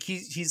great. Like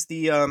he's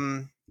the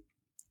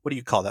what do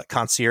you call that,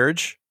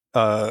 concierge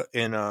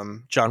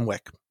in John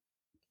Wick.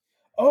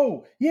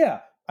 Oh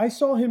yeah, I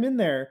saw him in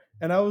there,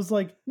 and I was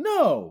like,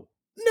 no.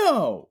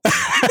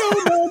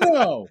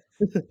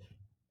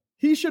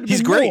 He should have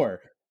been great.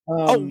 more.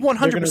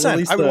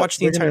 100%. I would watch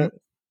the entire.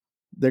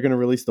 They're going to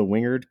release the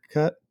Wingard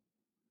cut.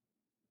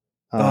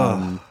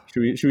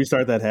 Should we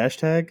start that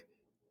hashtag?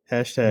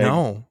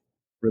 No.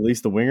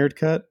 Release the Wingard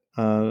cut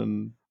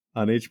on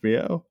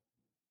HBO.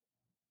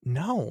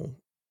 No.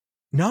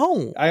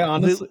 I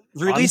honestly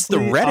release the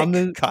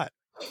Reddick cut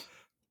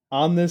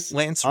on this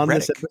Lance on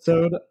Reddick. this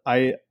episode.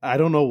 I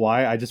don't know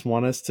why. I just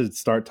want us to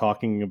start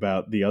talking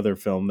about the other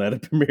film that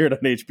premiered on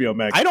HBO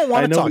Max. I don't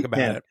want to talk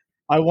about it.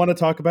 I want to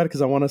talk about it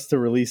because I want us to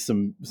release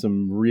some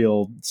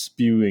real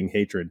spewing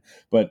hatred.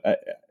 But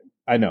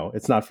I know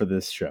it's not for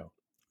this show.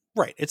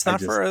 Right. It's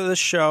not for this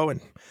show, and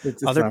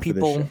it's other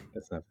people.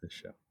 It's not for this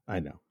show. I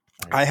know.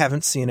 I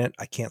haven't seen it.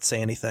 I can't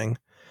say anything.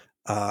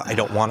 I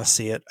don't want to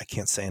see it. I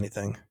can't say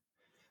anything.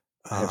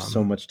 I have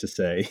so much to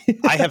say.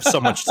 I have so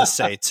much to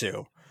say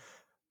too,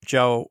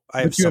 Joe.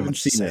 I have so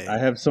much to say. I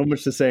have so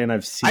much to say, and I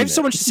have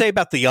so much to say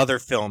about the other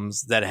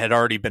films that had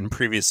already been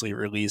previously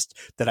released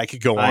that I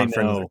could go on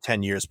for another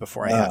 10 years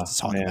before I have to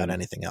talk about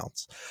anything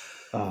else.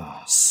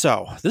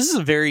 So this is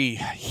a very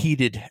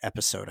heated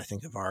episode, I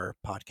think, of our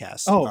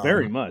podcast. Oh,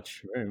 very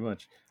much.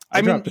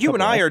 I mean, you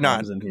and I are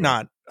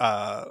not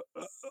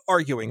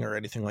arguing or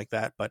anything like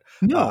that, but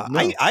no.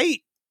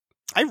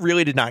 I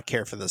really did not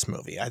care for this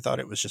movie. I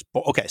thought it was just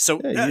okay. So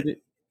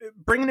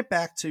bringing it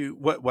back to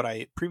what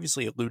I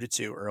previously alluded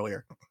to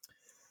earlier,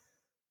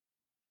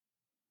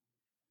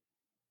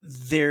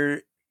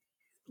 there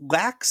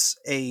lacks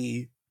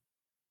a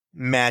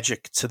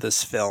magic to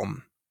this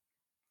film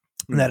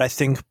that I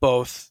think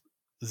both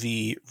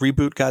the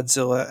reboot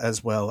Godzilla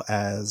as well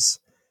as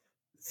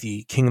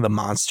the King of the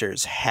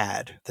Monsters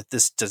had that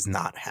this does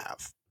not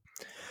have.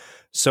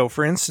 So,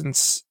 for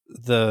instance,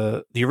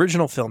 the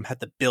original film had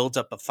the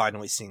buildup of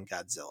finally seeing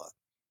Godzilla.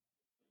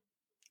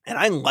 And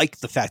I like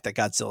the fact that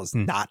Godzilla is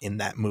not in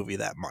that movie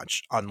that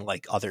much,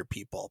 unlike other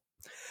people.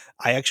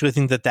 I actually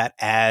think that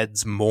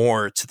adds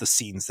more to the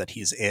scenes that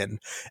he's in.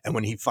 And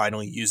when he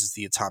finally uses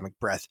the atomic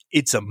breath,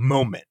 it's a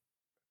moment.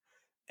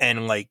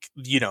 And like,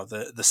 you know,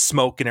 the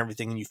smoke and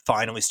everything, and you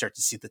finally start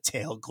to see the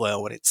tail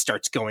glow and it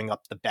starts going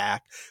up the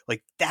back.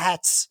 Like,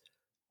 that's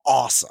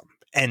awesome.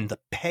 And the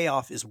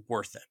payoff is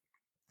worth it.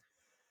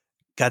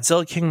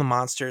 Godzilla King of the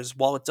Monsters,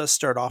 while it does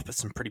start off with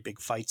some pretty big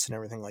fights and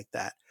everything like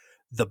that,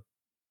 the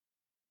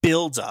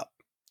build up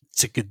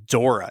to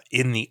Ghidorah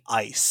in the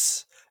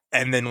ice,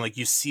 and then like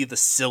you see the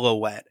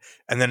silhouette,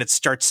 and then it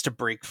starts to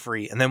break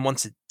free, and then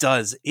once it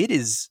does, it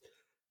is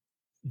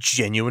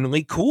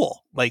genuinely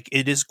cool. Like,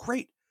 it is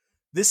great.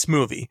 This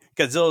movie,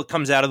 Godzilla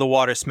comes out of the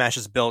water,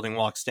 smashes a building,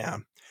 walks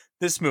down.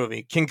 This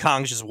movie, King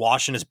Kong's just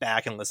washing his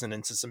back and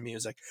listening to some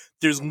music.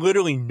 There's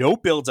literally no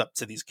build up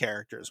to these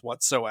characters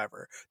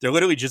whatsoever. They're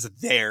literally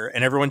just there,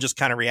 and everyone just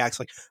kind of reacts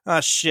like,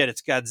 oh shit,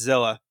 it's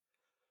Godzilla.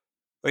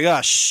 Like,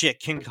 oh shit,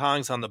 King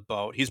Kong's on the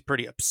boat. He's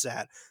pretty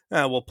upset.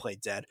 We'll play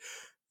dead.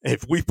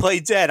 If we play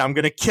dead, I'm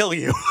going to kill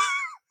you.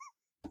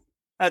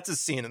 That's a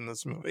scene in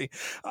this movie.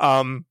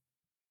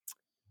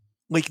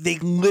 Like, they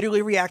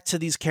literally react to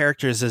these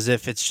characters as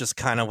if it's just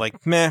kind of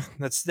like, meh,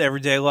 that's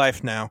everyday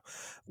life now.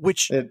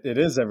 Which it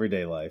is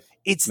everyday life.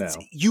 It's now.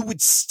 You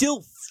would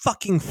still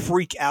fucking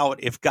freak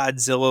out if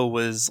Godzilla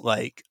was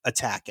like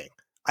attacking.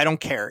 I don't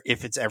care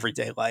if it's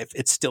everyday life.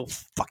 It's still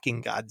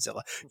fucking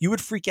Godzilla. You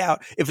would freak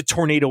out if a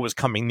tornado was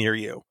coming near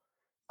you.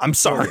 I'm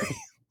sorry.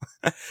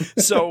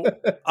 So,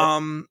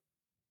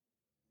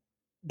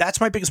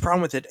 that's my biggest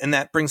problem with it. And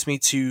that brings me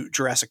to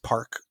Jurassic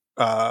Park,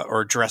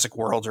 or Jurassic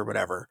World or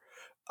whatever.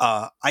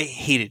 I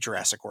hated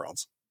Jurassic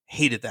World.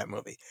 Hated that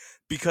movie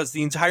because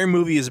the entire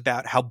movie is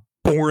about how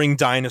boring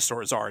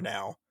dinosaurs are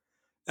now.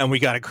 And we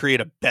got to create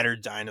a better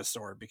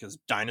dinosaur because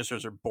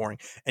dinosaurs are boring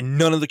and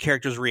none of the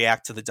characters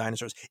react to the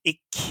dinosaurs. It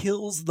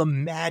kills the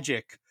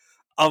magic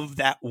of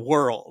that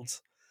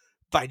world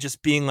by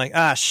just being like,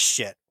 ah,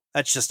 shit,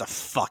 that's just a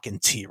fucking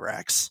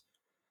T-Rex.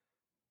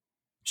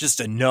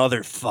 Just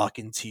another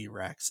fucking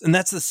T-Rex. And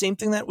that's the same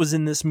thing that was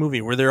in this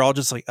movie where they're all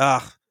just like,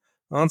 ah,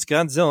 well, it's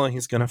Godzilla.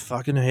 He's going to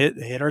fucking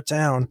hit our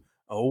town.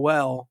 Oh,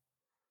 well.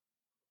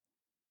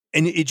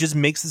 And it just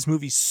makes this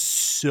movie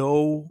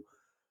so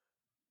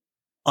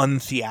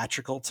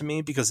untheatrical to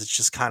me because it's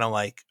just kind of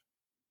like,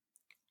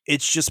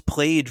 it's just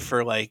played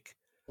for like,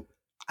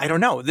 I don't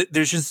know.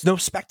 There's just no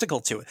spectacle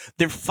to it.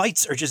 Their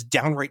fights are just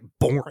downright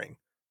boring.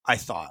 I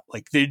thought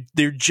like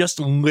they're just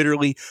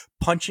literally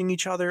punching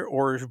each other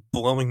or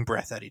blowing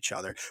breath at each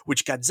other,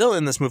 which Godzilla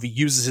in this movie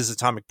uses his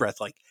atomic breath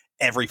like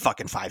every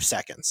fucking 5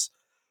 seconds.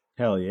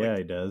 Hell yeah,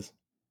 he does.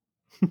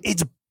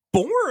 It's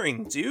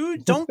boring,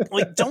 dude. Don't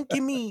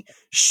give me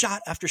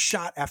shot after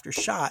shot after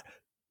shot.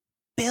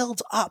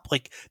 Build up.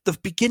 Like the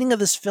beginning of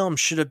this film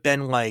should have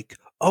been like,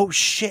 oh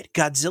shit,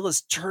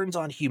 Godzilla's turned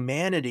on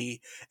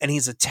humanity and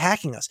he's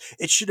attacking us.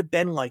 It should have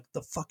been like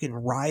the fucking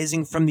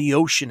rising from the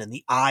ocean and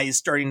the eyes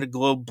starting to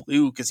glow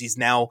blue because he's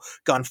now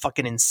gone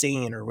fucking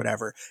insane or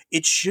whatever.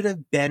 It should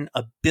have been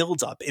a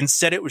buildup.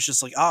 Instead, it was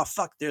just like, oh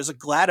fuck, there's a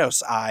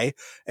GLaDOS eye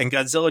and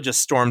Godzilla just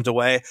stormed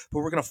away. But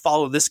we're going to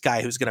follow this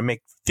guy who's going to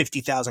make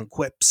 50,000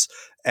 quips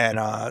and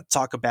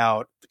talk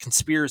about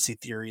conspiracy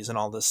theories and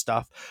all this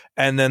stuff.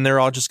 And then they're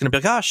all just going to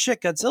be like, oh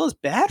shit, Godzilla's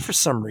bad for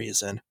some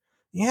reason.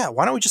 Yeah,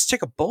 why don't we just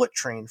take a bullet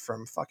train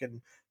from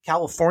fucking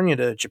California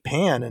to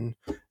Japan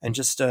and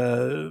just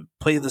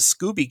play the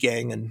Scooby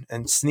Gang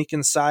and sneak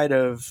inside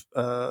of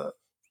a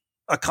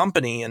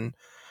company and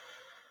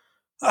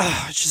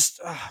I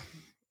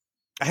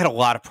had a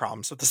lot of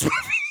problems with this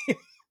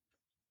movie.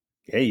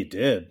 Yeah, you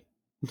did.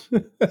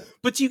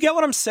 But do you get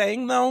what I'm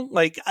saying though?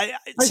 Like I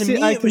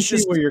it was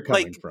just where you're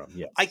coming like, from.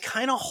 Yeah, I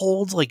kind of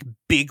hold like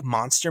big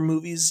monster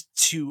movies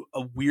to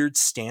a weird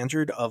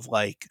standard of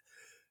like,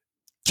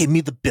 give me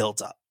the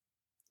build up.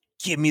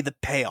 Give me the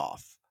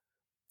payoff.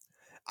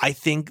 I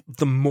think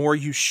the more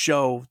you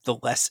show, the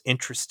less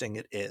interesting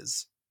it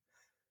is.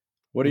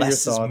 What are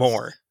less your thoughts is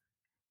more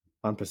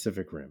on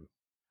Pacific Rim?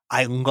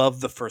 I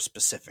love the first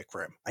Pacific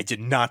Rim. I did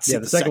not see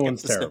the second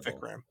one's Pacific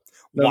terrible. Rim.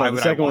 Why would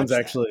the second one's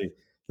actually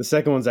the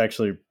second one's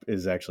actually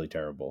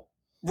terrible.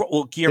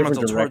 Well, Guillermo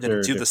del Toro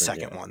didn't do the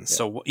second one,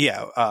 so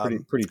yeah,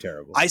 pretty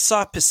terrible. I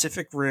saw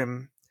Pacific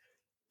Rim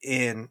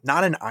in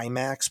not an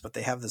IMAX, but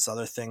they have this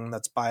other thing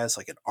that's by us,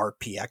 like an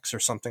RPX or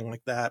something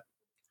like that.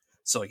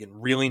 So like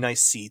in really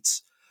nice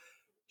seats,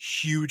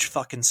 huge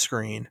fucking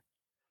screen.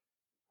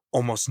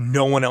 Almost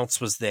no one else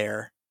was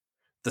there.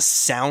 The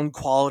sound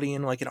quality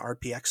in like an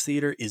RPX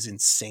theater is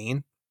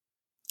insane.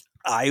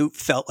 I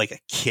felt like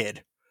a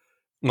kid.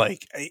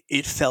 Like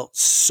it felt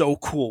so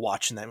cool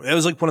watching that. It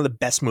was like one of the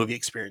best movie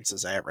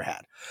experiences I ever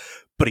had.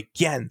 But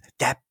again,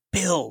 that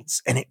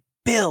builds and it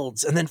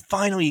builds and then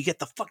finally you get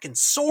the fucking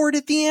sword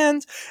at the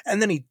end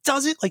and then he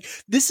does it. Like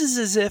this is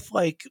as if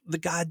like the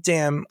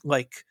goddamn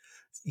like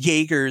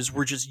Jaegers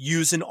were just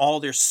using all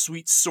their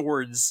sweet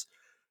swords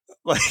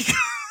like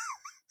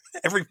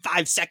every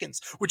 5 seconds,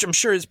 which I'm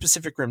sure is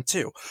Pacific Rim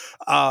too.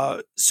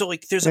 So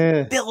like there's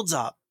a build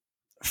up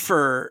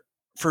for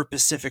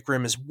Pacific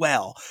Rim as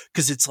well,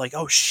 because it's like,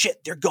 oh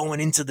shit, they're going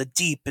into the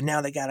deep and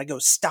now they gotta go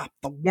stop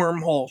the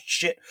wormhole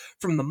shit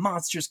from the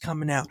monsters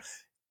coming out.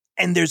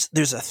 And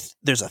there's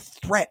a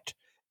threat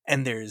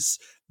and there's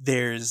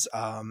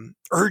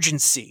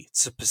urgency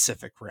to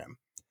Pacific Rim.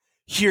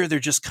 Here they're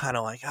just kind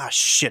of like, ah,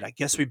 shit, I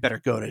guess we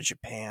better go to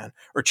Japan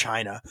or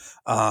China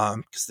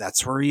because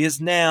that's where he is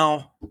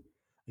now.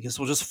 I guess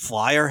we'll just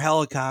fly our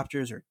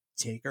helicopters or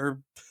take our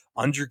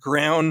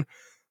underground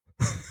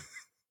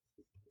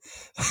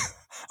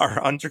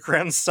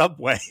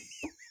subway.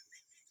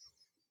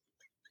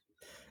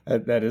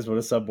 That is what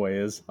a subway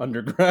is,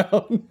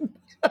 underground.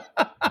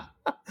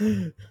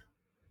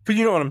 But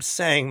you know what I'm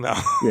saying, though.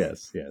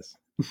 Yes.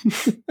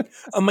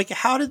 I'm like,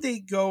 how did they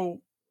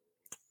go?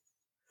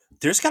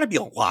 There's got to be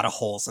a lot of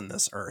holes in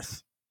this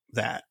Earth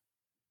that,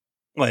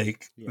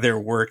 like, they're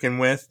working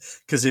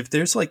with. Because if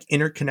there's like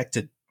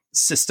interconnected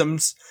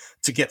systems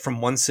to get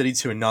from one city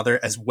to another,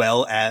 as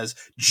well as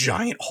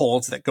giant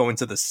holes that go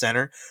into the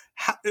center,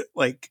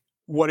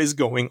 what is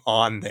going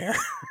on there?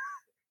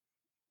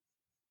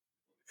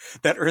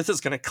 That Earth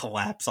is going to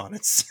collapse on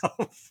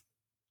itself.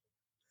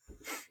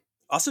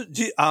 Also,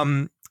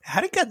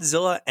 how did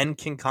Godzilla and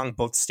King Kong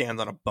both stand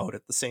on a boat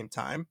at the same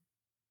time?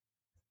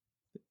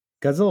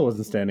 Godzilla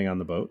wasn't standing on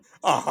the boat.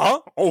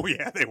 Oh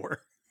yeah, they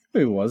were.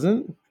 He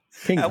wasn't.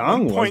 King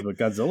Kong was, but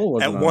Godzilla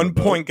wasn't. At one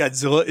point,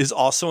 Godzilla is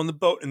also on the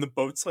boat, and the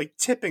boat's like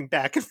tipping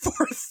back and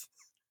forth.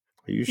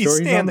 Are you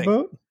sure he's on the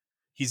boat?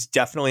 He's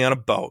definitely on a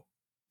boat.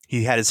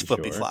 He had his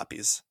flippy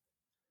floppies.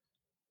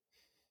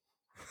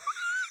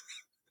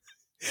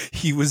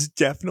 He was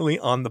definitely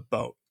on the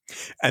boat.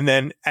 And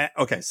then,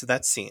 okay, so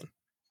that scene,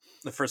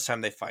 the first time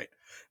they fight,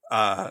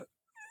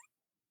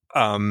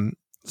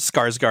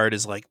 Skarsgård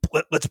is like,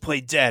 let's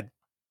play dead.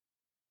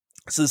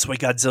 So this way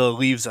Godzilla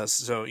leaves us.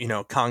 So, you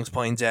know, Kong's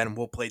playing dead and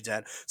we'll play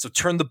dead. So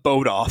turn the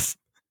boat off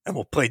and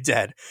we'll play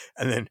dead.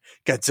 And then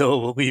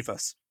Godzilla will leave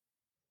us.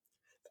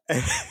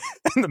 And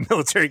the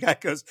military guy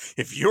goes,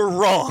 if you're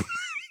wrong,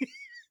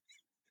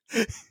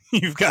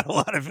 you've got a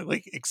lot of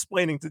like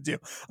explaining to do.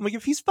 I'm like,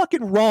 if he's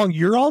fucking wrong,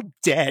 you're all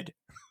dead.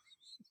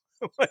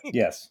 Like,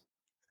 yes.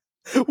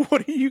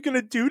 What are you going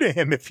to do to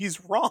him if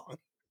he's wrong?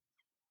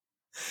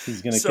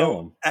 He's going to kill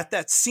him. At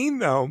that scene,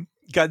 though,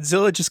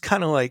 Godzilla just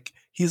kind of like,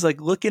 he's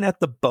like looking at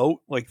the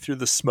boat, like through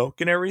the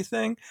smoke and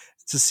everything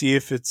to see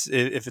if it's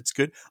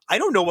good. I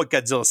don't know what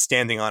Godzilla's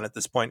standing on at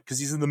this point because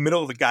he's in the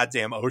middle of the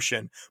goddamn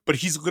ocean, but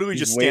he's literally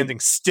just standing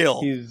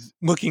still,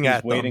 looking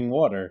at them. He's waiting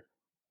water.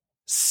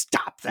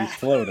 Stop that. He's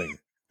floating.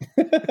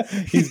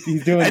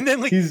 he's doing, and then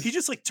like he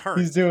just like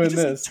turns. He's doing he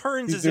just, this. Like,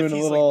 turns as if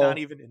he's like not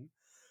even in.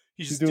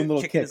 He's doing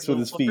little kicks with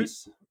his feet.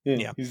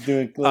 Yeah, he's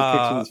doing little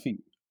kicks with his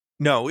feet.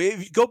 No,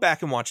 if you go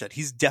back and watch that,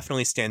 he's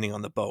definitely standing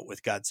on the boat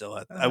with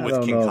Godzilla,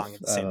 with King Kong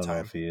at the same time. I don't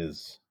know if he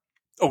is.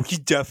 Oh, he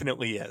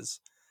definitely is.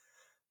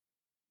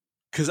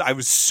 Because I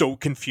was so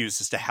confused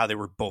as to how they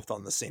were both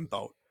on the same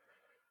boat.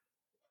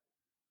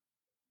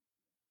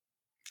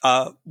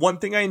 One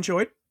thing I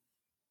enjoyed,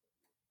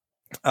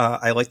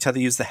 I liked how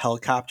they used the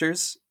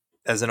helicopters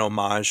as an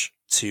homage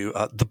to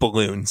the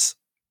balloons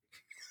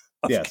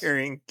of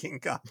carrying King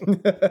Kong.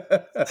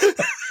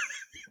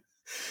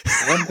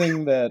 One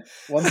thing that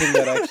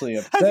actually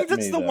upset me. I think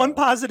that's the one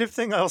positive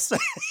thing I'll say.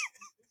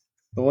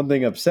 The one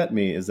thing upset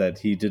me is that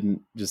he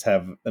didn't just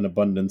have an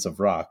abundance of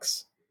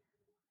rocks.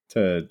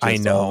 I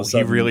know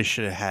he really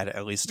should have had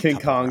at least King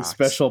Kong's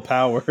special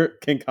power.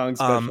 King Kong's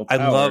special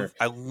power.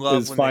 I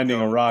love is finding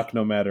a rock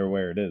no matter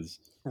where it is.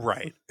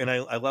 Right, and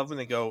I love when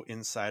they go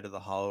inside of the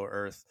Hollow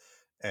Earth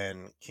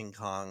and King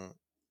Kong.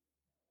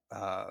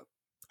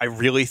 I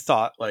really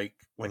thought like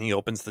when he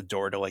opens the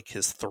door to like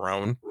his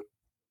throne,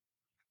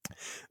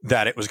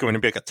 that it was going to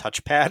be like a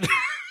touchpad.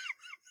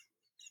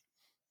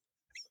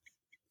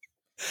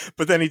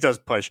 But then he does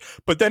push.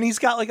 But then he's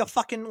got like a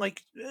fucking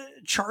like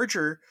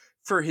charger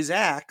for his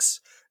axe,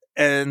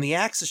 and the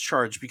axe is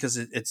charged because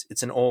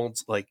it's an old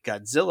like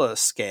Godzilla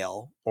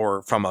scale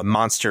or from a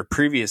monster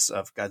previous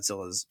of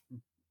Godzilla's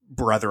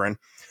brethren.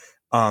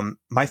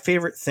 My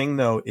favorite thing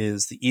though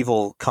is the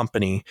evil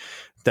company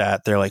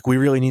that they're like, we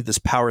really need this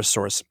power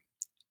source.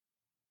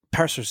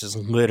 Power source is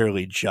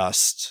literally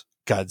just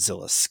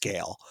Godzilla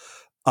scale.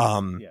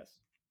 Yes.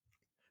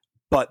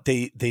 But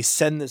they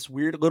send this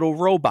weird little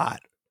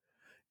robot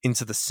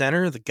into the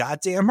center of the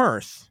goddamn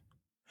Earth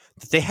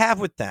that they have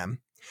with them,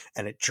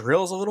 and it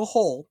drills a little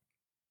hole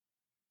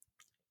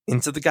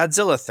into the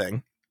Godzilla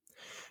thing,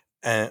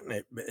 and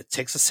it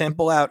takes a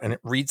sample out, and it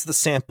reads the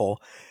sample.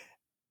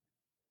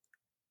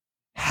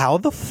 How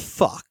the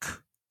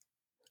fuck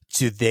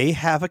do they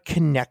have a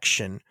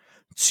connection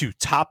to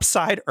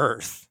topside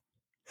Earth?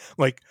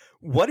 Like,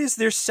 what is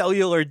their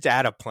cellular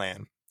data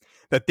plan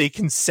that they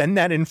can send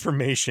that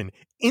information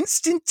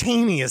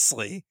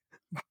instantaneously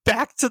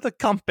back to the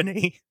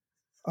company?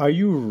 Are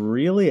you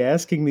really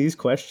asking these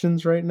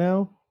questions right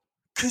now?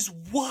 Because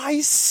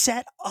why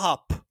set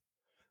up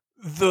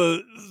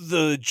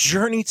the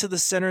journey to the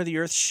center of the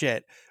Earth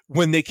shit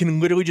when they can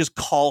literally just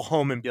call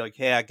home and be like,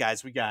 hey,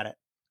 guys, we got it?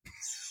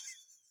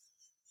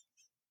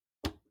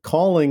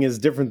 Calling is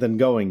different than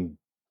going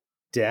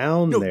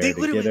down there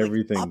to get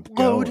everything upload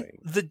going.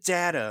 The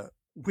data,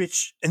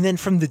 and then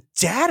from the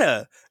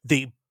data,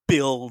 they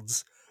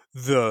build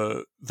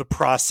the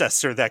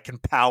processor that can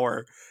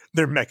power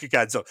their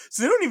Mechagodzilla.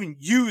 So they don't even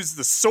use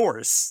the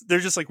source. They're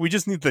just like, we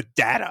just need the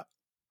data.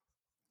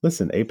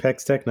 Listen,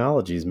 Apex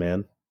Technologies,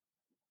 man.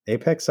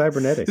 Apex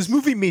Cybernetics. This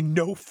movie made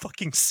no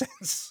fucking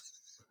sense.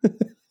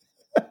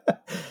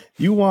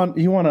 You want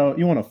a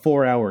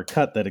 4-hour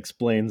cut that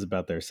explains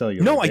about their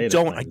cellular data. No, I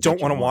don't. I don't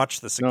want to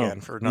watch this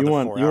again for another 4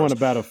 hours. You want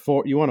about a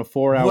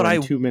 4-hour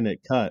and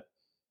 2-minute cut.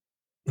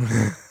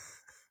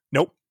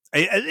 Nope.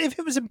 If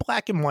it was in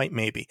black and white,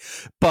 maybe.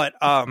 But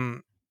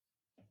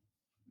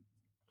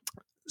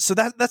So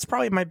that's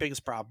probably my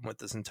biggest problem with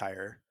this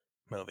entire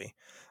movie.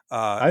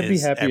 I'd be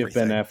happy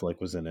everything. if Ben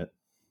Affleck was in it.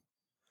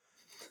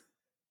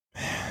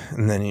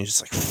 And then you're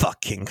just like,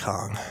 fuck King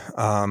Kong.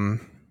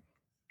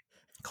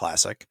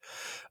 Classic.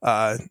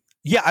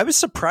 Yeah, I was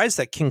surprised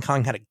that King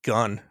Kong had a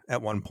gun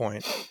at one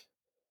point.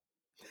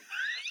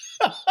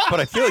 But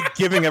I feel like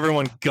giving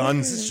everyone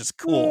guns is just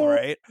cool,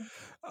 right?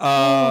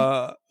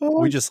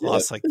 We just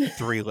lost like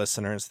 3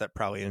 listeners that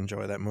probably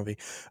enjoy that movie.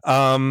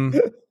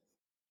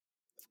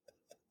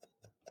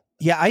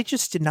 Yeah, I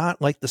just did not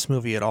like this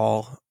movie at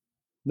all.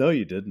 No,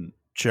 you didn't,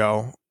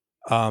 Joe.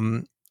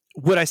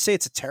 Would I say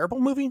it's a terrible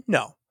movie?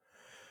 No.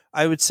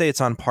 I would say it's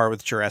on par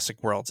with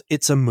Jurassic World.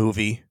 It's a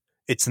movie.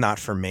 It's not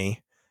for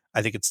me.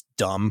 I think it's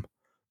dumb.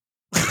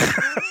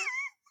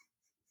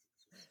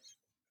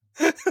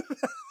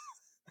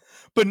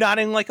 But not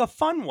in like a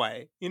fun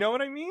way. You know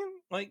what I mean?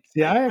 Like,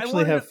 yeah, I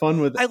actually have fun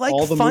with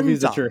all the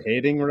movies that you're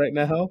hating right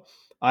now.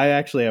 I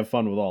actually have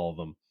fun with all of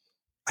them.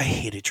 I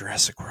hated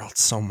Jurassic World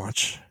so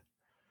much.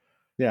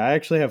 Yeah, I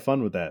actually have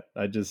fun with that.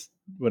 I just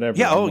whatever.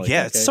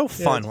 Yeah, it's so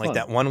fun. Like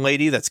that one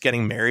lady that's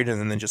getting married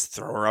and then just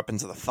throw her up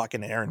into the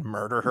fucking air and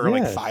murder her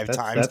like 5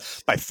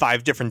 times by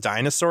 5 different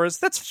dinosaurs.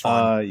 That's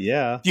fun.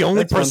 Yeah. The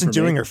only person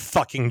doing her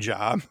fucking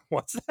job.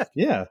 What's that?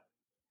 Yeah.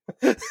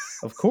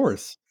 Of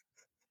course.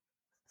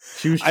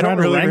 She was trying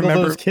to wrangle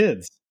those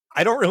kids.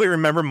 I don't really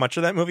remember much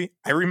of that movie.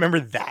 I remember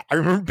that. I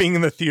remember being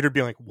in the theater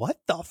being like, what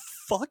the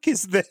fuck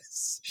is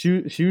this?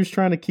 She was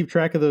trying to keep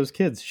track of those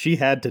kids. She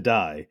had to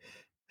die.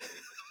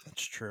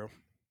 That's true.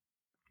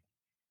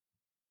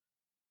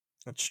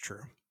 That's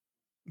true.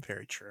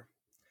 Very true.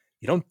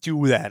 You don't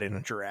do that in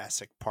a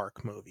Jurassic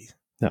Park movie.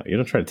 No, you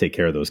don't try to take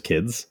care of those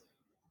kids.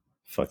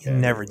 Fuck you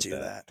never do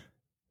that.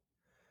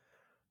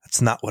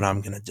 That's not what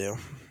I'm going to do.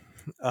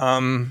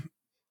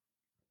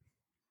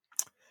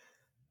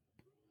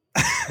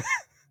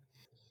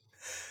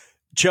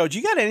 Joe, do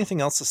you got anything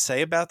else to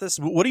say about this?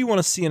 What do you want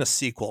to see in a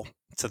sequel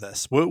to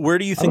this? Where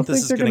do you think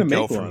this is going to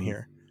go from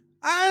here?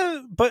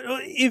 But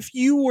if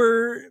you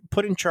were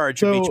put in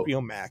charge of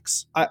HBO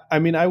Max, I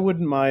mean, I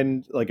wouldn't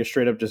mind like a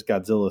straight up just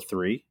Godzilla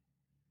 3.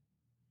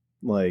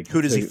 Like,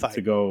 who does he fight?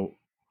 To go,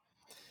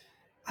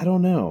 I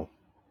don't know.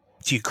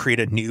 Do you create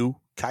a new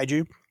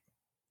kaiju?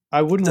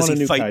 I wouldn't want a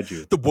new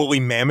kaiju. The woolly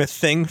mammoth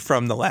thing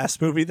from the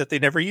last movie that they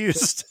never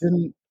used.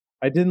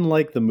 I didn't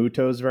like the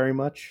Mutos very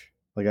much.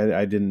 Like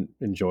I didn't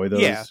enjoy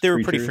those. Yeah, they were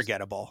creatures. pretty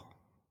forgettable.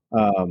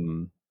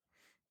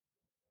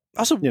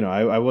 Also,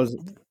 I was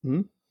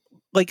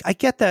like, I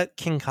get that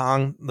King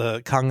Kong,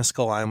 the Kong of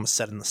Skull Island was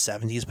set in the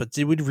 70s, but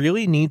did we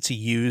really need to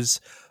use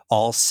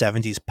all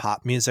 70s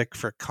pop music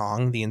for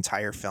Kong the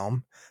entire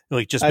film?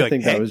 Like, just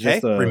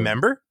be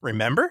remember?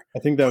 I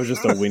think that was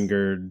just a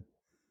Wingard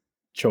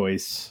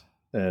choice,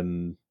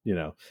 and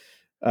yeah,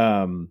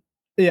 I'm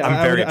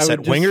very upset.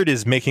 Wingard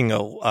is making a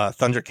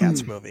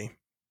Thundercats movie.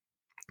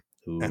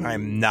 Ooh. And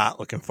I'm not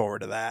looking forward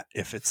to that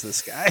if it's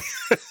this guy.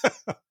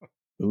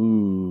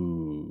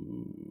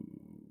 Ooh.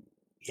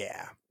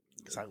 Yeah.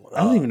 I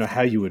don't even know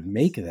how you would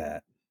make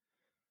that.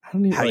 I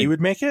don't even how you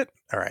would make it?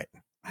 All right.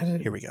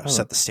 Here we go.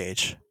 Set the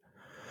stage.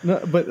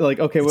 No, but like,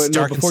 okay, it's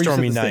dark and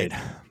stormy night.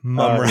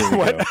 Mumra.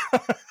 What?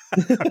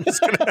 I'm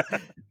just gonna.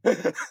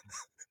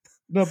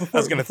 I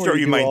was going to throw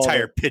you my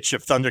entire pitch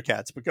of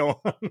Thundercats, but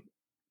go on.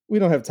 We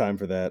don't have time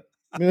for that.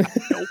 Nope.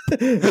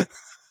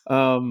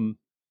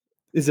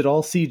 Is it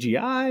all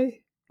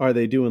CGI? Are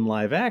they doing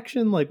live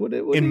action? Like what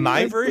in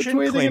my version,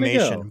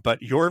 claymation,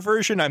 but your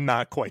version, I'm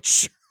not quite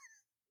sure.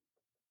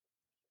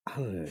 I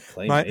don't know,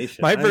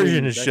 claymation. My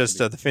version is just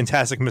the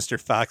Fantastic Mr.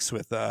 Fox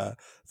with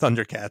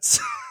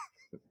Thundercats.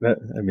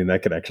 That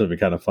could actually be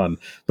kind of fun.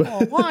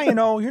 Oh,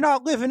 Lion-O, you're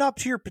not living up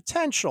to your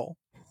potential.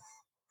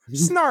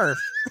 Snarf.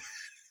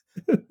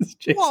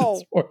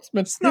 Jason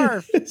Schwartzman.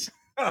 Snarf.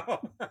 I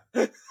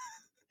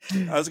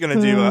was going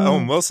to do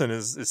Owen Wilson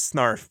is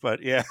Snarf,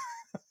 but yeah.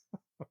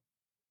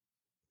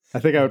 I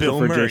think I would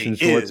prefer Jason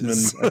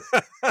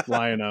Schwartzman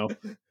Lion-O.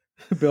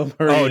 Bill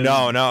Murray. Oh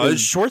no.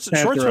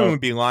 Schwartzman would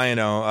be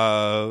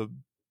Lion-O.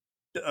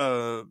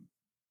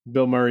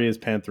 Bill Murray is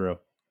Panthro.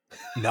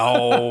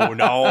 No.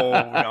 No.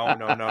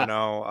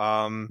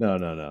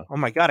 Oh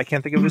my god, I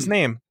can't think of his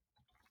name.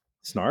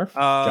 Snarf?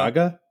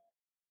 Jaga?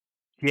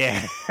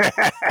 Yeah.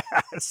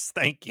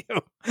 Thank you.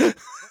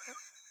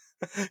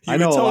 I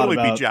know totally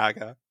be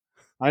Jaga.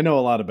 I know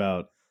a lot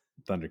about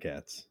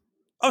Thundercats.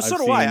 Oh, so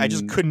do I. I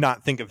just could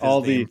not think of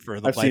his name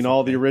for the I've seen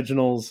all the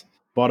originals,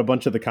 bought a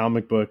bunch of the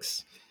comic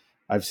books.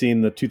 I've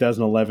seen the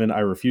 2011. I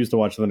refuse to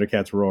watch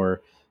Thundercats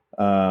Roar.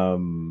 I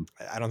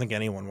don't think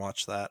anyone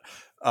watched that.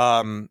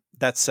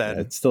 That said,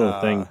 it's still a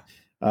thing.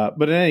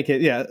 But in any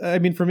case, yeah, I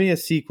mean, for me, a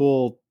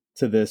sequel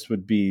to this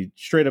would be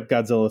straight up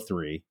Godzilla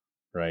 3,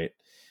 right?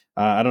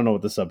 I don't know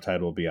what the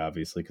subtitle will be,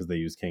 obviously, because they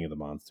used King of the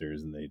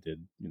Monsters and they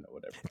did,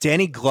 whatever.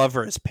 Danny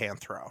Glover as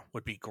Panthro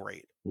would be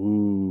great.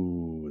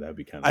 Ooh, that'd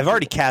be kind of. I've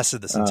already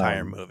casted this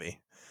entire movie.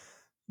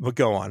 But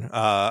go on.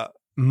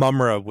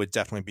 Mumra would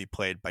definitely be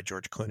played by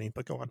George Clooney,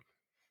 but go on.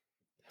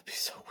 It'd be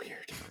so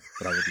weird,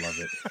 but I would love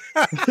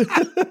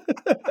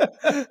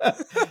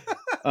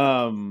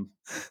it.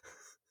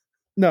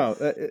 No,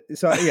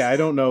 so yeah, I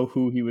don't know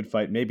who he would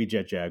fight. Maybe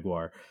Jet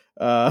Jaguar.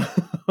 Um,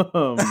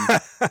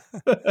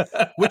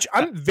 Which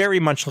I'm very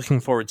much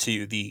looking forward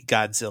to the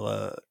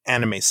Godzilla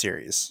anime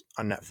series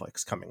on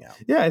Netflix coming out.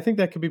 yeah, I think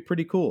that could be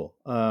pretty cool.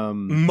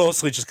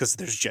 Mostly just because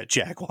there's Jet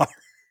Jaguar.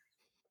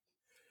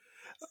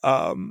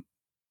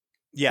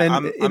 Yeah, and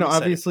I'm excited.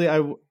 obviously,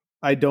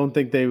 I don't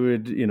think they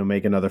would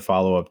make another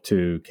follow up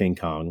to King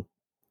Kong.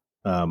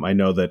 I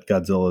know that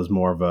Godzilla is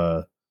more of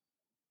a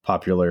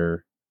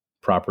popular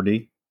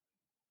property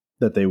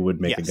that they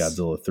would make a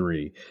Godzilla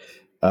 3.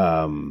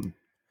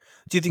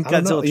 Do you think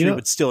Godzilla 3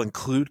 would still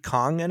include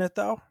Kong in it,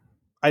 though?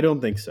 I don't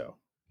think so.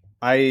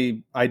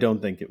 I don't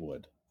think it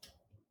would.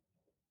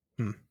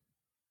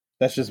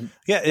 That's just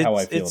how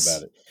I feel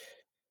about it.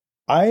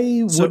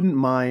 I wouldn't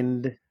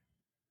mind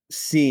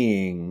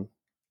seeing,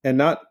 and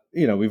not,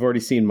 we've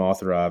already seen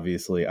Mothra,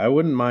 obviously. I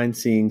wouldn't mind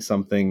seeing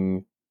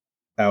something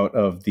out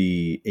of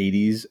the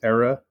 80s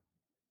era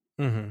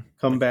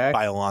come back.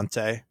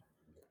 Biollante.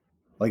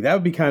 Like, that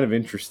would be kind of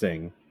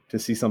interesting to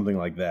see something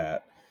like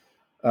that.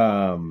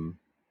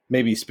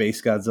 Maybe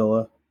Space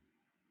Godzilla.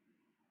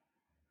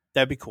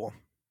 That'd be cool.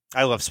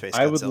 I love Space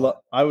Godzilla.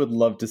 I would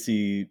love to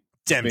see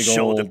them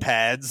shoulder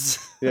pads.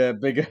 Yeah,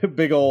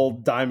 big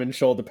old diamond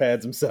shoulder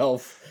pads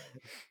himself.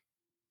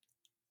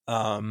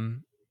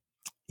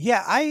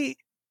 Yeah, I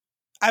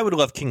would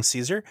love King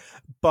Caesar,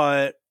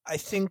 but I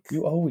think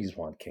you always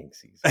want King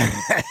Caesar.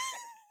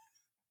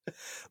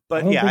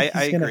 But yeah,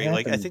 I agree.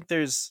 Like, I think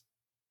there's,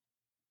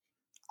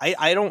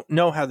 I don't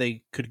know how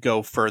they could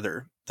go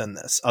further than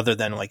this, other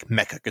than like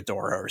Mecha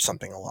Ghidorah or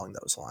something along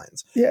those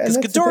lines. Yeah, because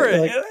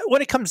Ghidorah,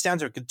 when it comes down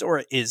to it,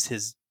 Ghidorah is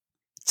his,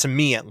 to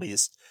me at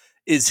least,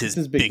 is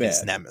his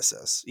biggest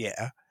nemesis.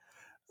 Yeah.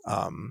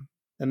 And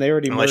they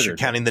already unless you're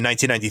counting the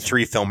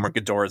 1993 film where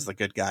Ghidorah's the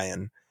good guy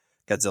and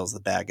Godzilla's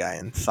the bad guy,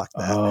 and fuck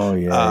that. Oh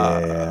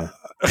yeah.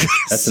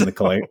 That's in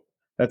the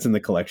That's in the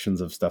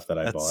collections of stuff that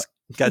I bought.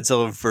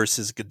 Godzilla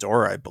versus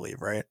Ghidorah, I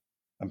believe, right?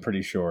 I'm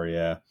pretty sure.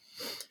 Yeah.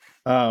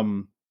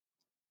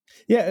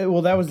 Yeah,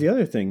 well, that was the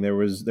other thing. There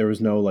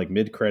was no like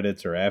mid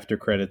credits or after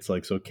credits,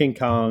 like, so King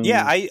Kong.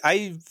 Yeah,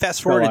 I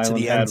fast forwarded to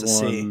the end to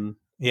see.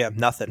 Yeah,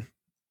 nothing.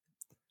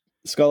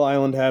 Skull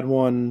Island had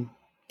one.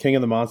 King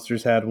of the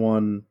Monsters had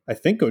one. I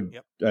think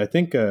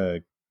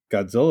Godzilla,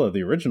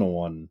 the original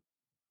one,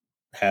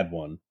 had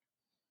one.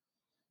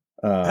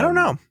 I don't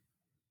know.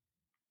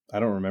 I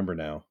don't remember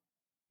now.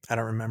 I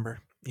don't remember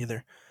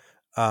either.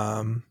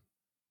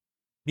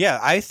 Yeah,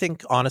 I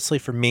think honestly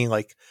for me,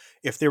 like,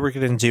 if they were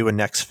going to do a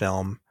next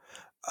film,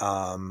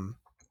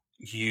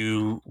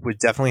 you would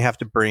definitely have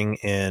to bring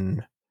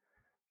in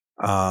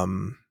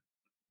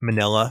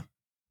Minilla.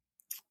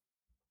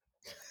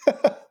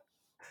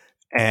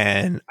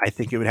 And I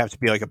think it would have to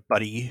be like a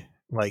buddy,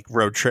 like,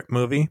 road trip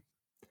movie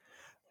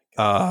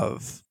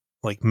of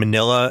like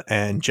Minilla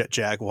and Jet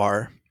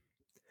Jaguar,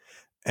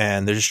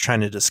 and they're just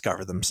trying to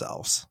discover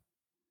themselves.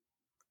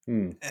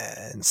 And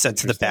set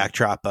to the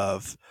backdrop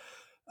of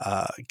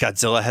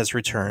Godzilla has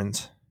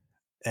returned,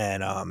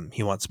 and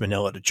he wants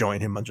Minilla to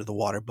join him under the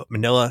water, but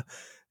Minilla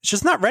is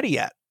just not ready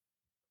yet.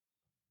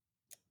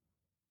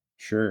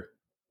 Sure.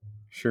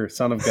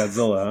 Son of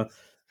Godzilla, huh?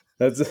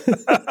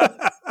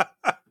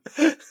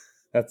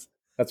 That's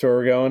where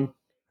we're going.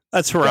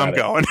 That's where I'm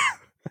going.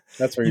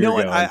 That's where you're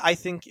going. I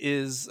think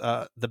is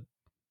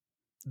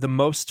the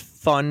most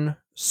fun,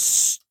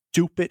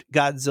 stupid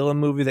Godzilla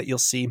movie that you'll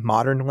see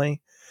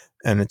modernly.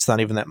 And it's not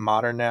even that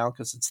modern now,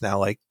 because it's now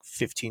like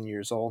 15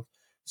 years old,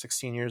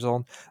 16 years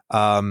old.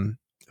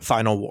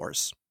 Final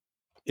Wars.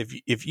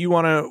 If you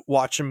want to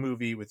watch a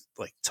movie with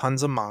like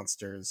tons of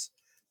monsters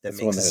that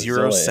makes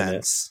zero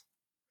sense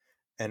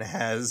and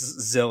has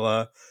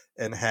Zilla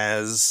and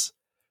has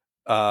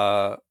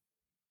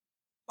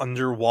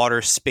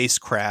underwater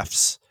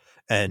spacecrafts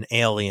and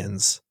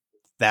aliens,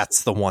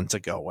 that's the one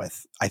to go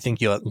with. I think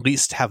you'll at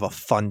least have a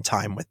fun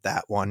time with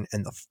that one,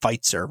 and the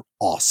fights are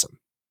awesome.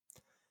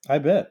 I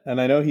bet.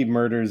 And I know he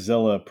murders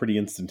Zilla pretty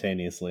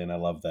instantaneously, and I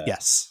love that.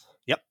 Yes.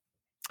 Yep.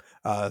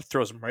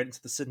 Throws him right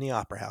into the Sydney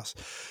Opera House.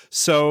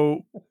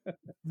 So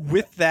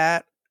with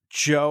that,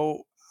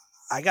 Joe,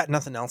 I got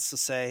nothing else to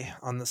say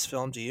on this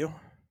film. Do you?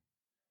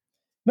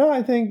 No,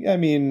 I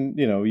mean,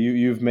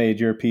 you've made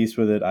your peace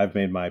with it. I've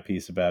made my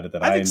peace about it,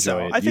 that I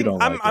enjoy it. You don't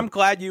like it. I'm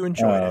glad you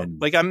enjoyed it.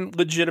 Like, I'm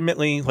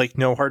legitimately, like,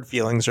 no hard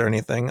feelings or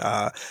anything.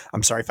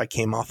 I'm sorry if I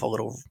came off a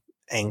little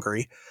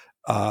angry.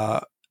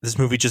 This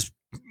movie just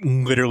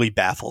literally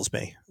baffles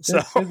me.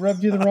 So it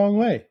rubbed you the wrong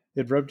way.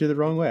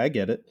 I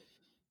get it.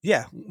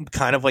 Yeah,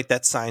 kind of like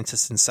that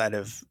scientist inside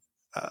of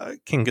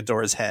King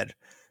Ghidorah's head.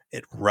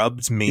 It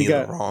rubbed me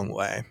the wrong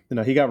way.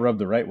 He got rubbed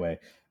the right way.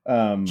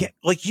 Yeah,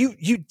 like you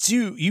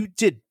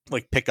did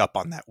like pick up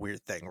on that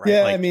weird thing, right?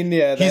 Yeah, like, I mean,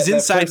 yeah, he's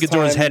inside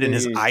Ghidorah's head and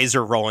his eyes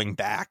are rolling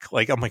back.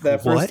 Like, I'm like,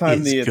 that first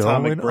time the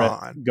atomic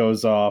breath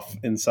goes off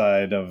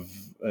inside of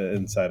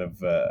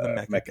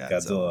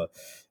Mechagodzilla,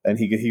 and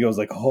he goes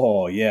like,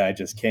 oh yeah, I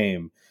just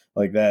came.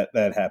 Like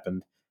that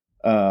happened.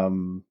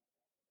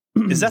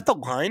 Is that the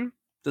line?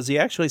 Does he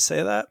actually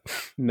say that?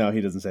 No,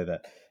 he doesn't say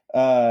that.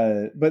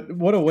 But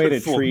what a way Could to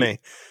have fooled treat me.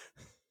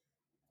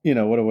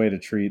 what a way to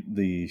treat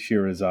the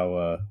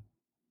Shirazawa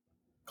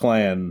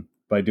clan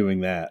by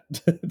doing that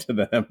to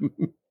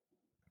them.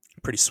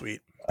 Pretty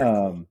sweet. Pretty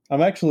cool.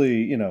 I'm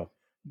actually,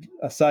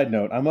 a side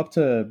note, I'm up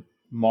to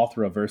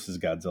Mothra versus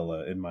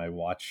Godzilla in my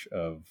watch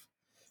of.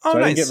 Oh, So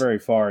I nice. didn't get very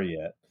far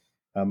yet,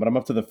 but I'm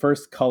up to the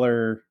first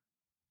color.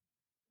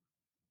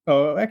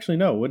 Oh, actually,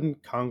 no.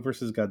 Wouldn't Kong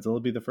versus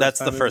Godzilla be the first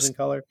time it was in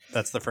color?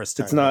 That's the first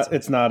time. It's not.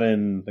 It's not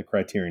in the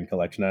Criterion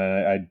Collection.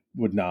 I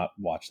would not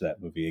watch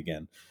that movie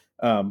again.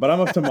 But I'm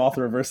up to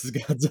Mothra versus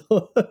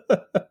Godzilla.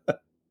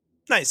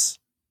 Nice.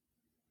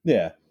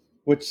 Yeah,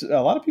 which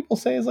a lot of people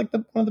say is like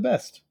one of the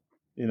best.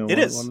 It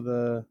is. One of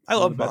the. I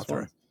love best Mothra.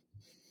 ones.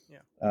 Yeah.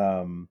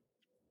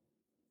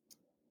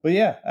 But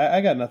yeah,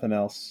 I got nothing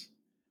else.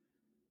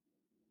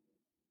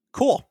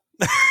 Cool.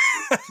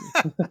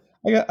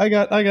 I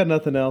got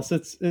nothing else.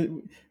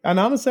 And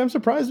honestly, I'm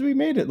surprised we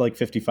made it like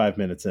 55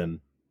 minutes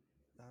in.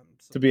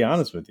 To be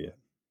honest with you.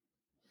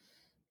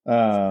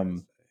 Yeah.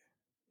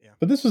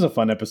 But this was a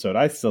fun episode.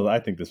 I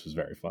think this was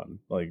very fun.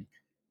 Like,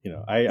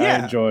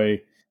 I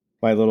enjoy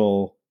my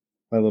little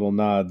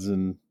nods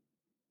and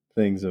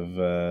things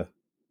of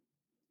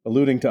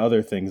alluding to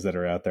other things that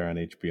are out there on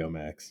HBO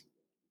Max.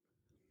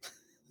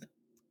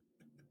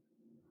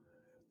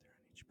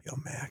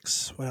 HBO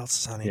Max. What else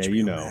is on Yeah,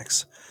 HBO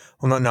Max?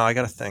 Well, no, I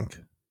gotta think.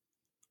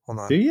 Hold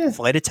on. Do you?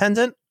 Flight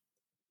Attendant?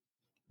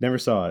 Never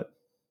saw it.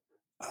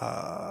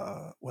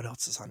 What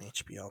else is on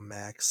HBO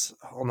Max?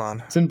 Hold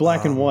on. It's in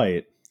black and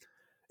white.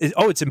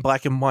 It's in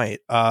black and white.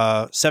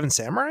 Seven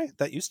Samurai?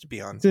 That used to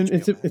be on.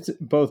 It's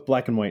both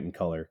black and white and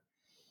color.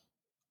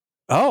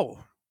 Oh,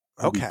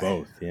 okay.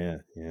 Both, yeah.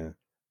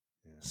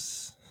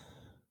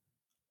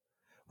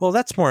 Well,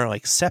 that's more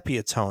like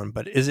sepia tone,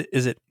 but is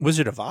it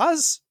Wizard of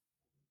Oz?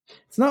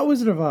 It's not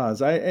Wizard of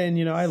Oz. I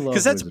love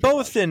because that's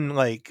both in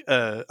like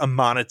a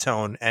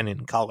monotone and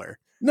in color.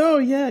 No,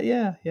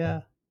 yeah.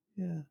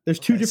 There's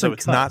two different. So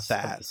it's not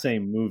that of the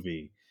same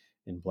movie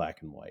in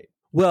black and white.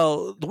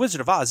 Well, The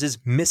Wizard of Oz is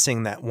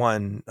missing that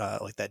one,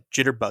 like that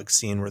jitterbug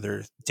scene where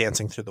they're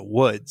dancing through the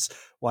woods.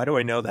 Why do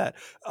I know that?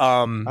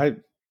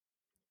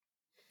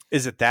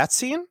 Is it that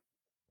scene?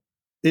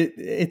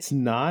 It's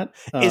not.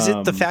 Is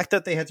it the fact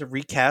that they had to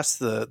recast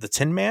the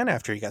Tin Man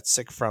after he got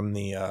sick from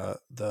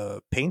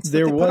the paints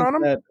that they put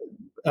on him?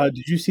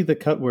 Did you see the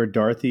cut where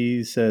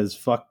Dorothy says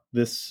 "fuck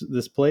this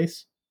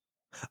place"?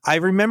 I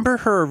remember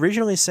her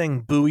originally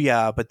saying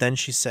 "booyah," but then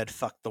she said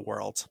 "fuck the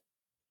world."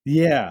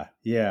 Yeah.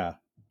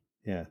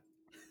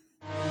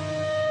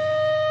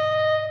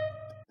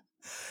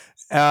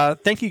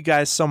 Thank you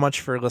guys so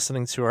much for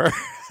listening to our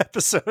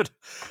episode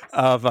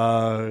of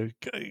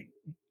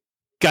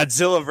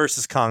Godzilla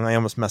versus Kong. I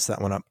almost messed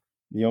that one up.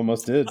 You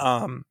almost did.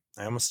 I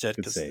almost did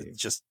because it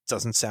just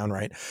doesn't sound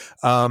right.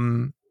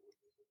 So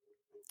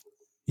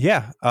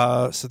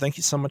thank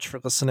you so much for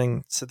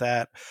listening to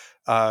that.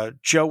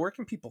 Joe, where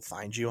can people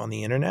find you on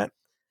the internet?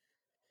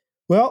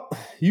 Well,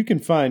 you can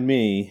find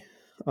me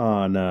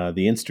on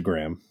the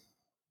Instagram.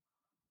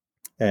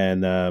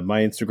 And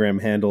my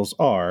Instagram handles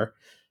are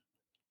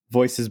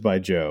Voices by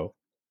Joe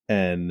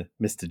and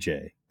Mr.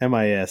 J.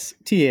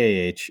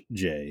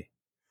 MISTAHJ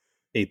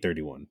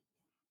 831.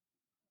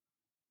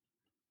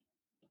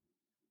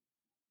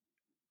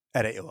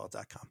 At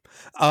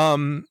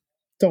AOL.com.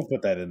 Don't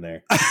put that in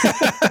there.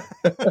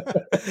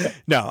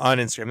 No, on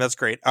Instagram. That's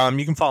great.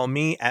 You can follow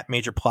me at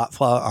Major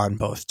Plotflaw on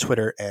both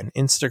Twitter and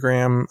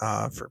Instagram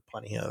for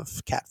plenty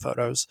of cat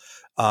photos.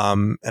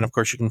 And of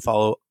course, you can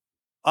follow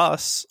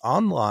us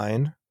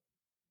online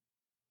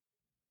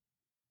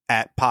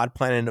at Pod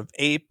Planet of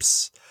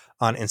Apes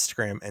on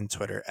Instagram and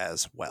Twitter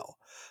as well.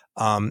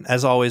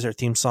 As always, our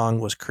theme song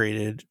was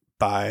created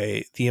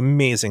by the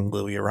amazing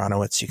Louis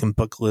Aronowitz. You can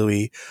book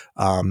Louis.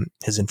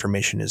 His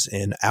information is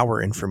in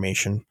our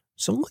information.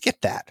 So look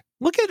at that.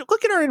 Look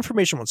at our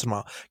information once in a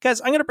while.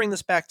 Guys, I'm going to bring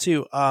this back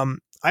to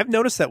I've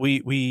noticed that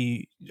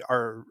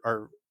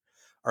our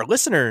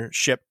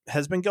listenership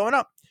has been going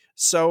up.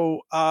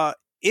 So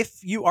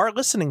if you are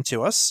listening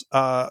to us,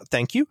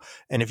 thank you.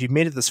 And if you've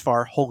made it this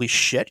far, holy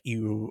shit,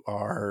 you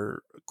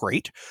are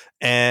great.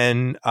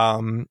 And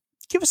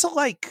give us a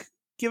like,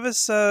 give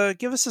us a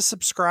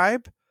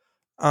subscribe,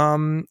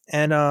 and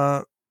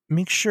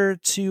make sure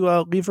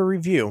to leave a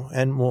review,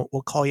 and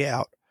we'll call you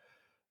out.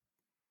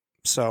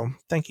 So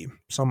thank you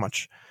so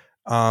much.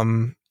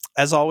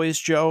 As always,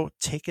 Joe,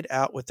 take it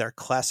out with our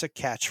classic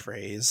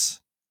catchphrase.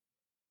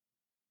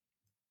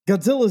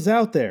 Godzilla's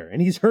out there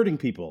and he's hurting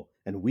people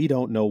and we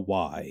don't know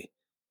why.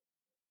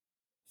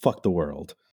 Fuck the world.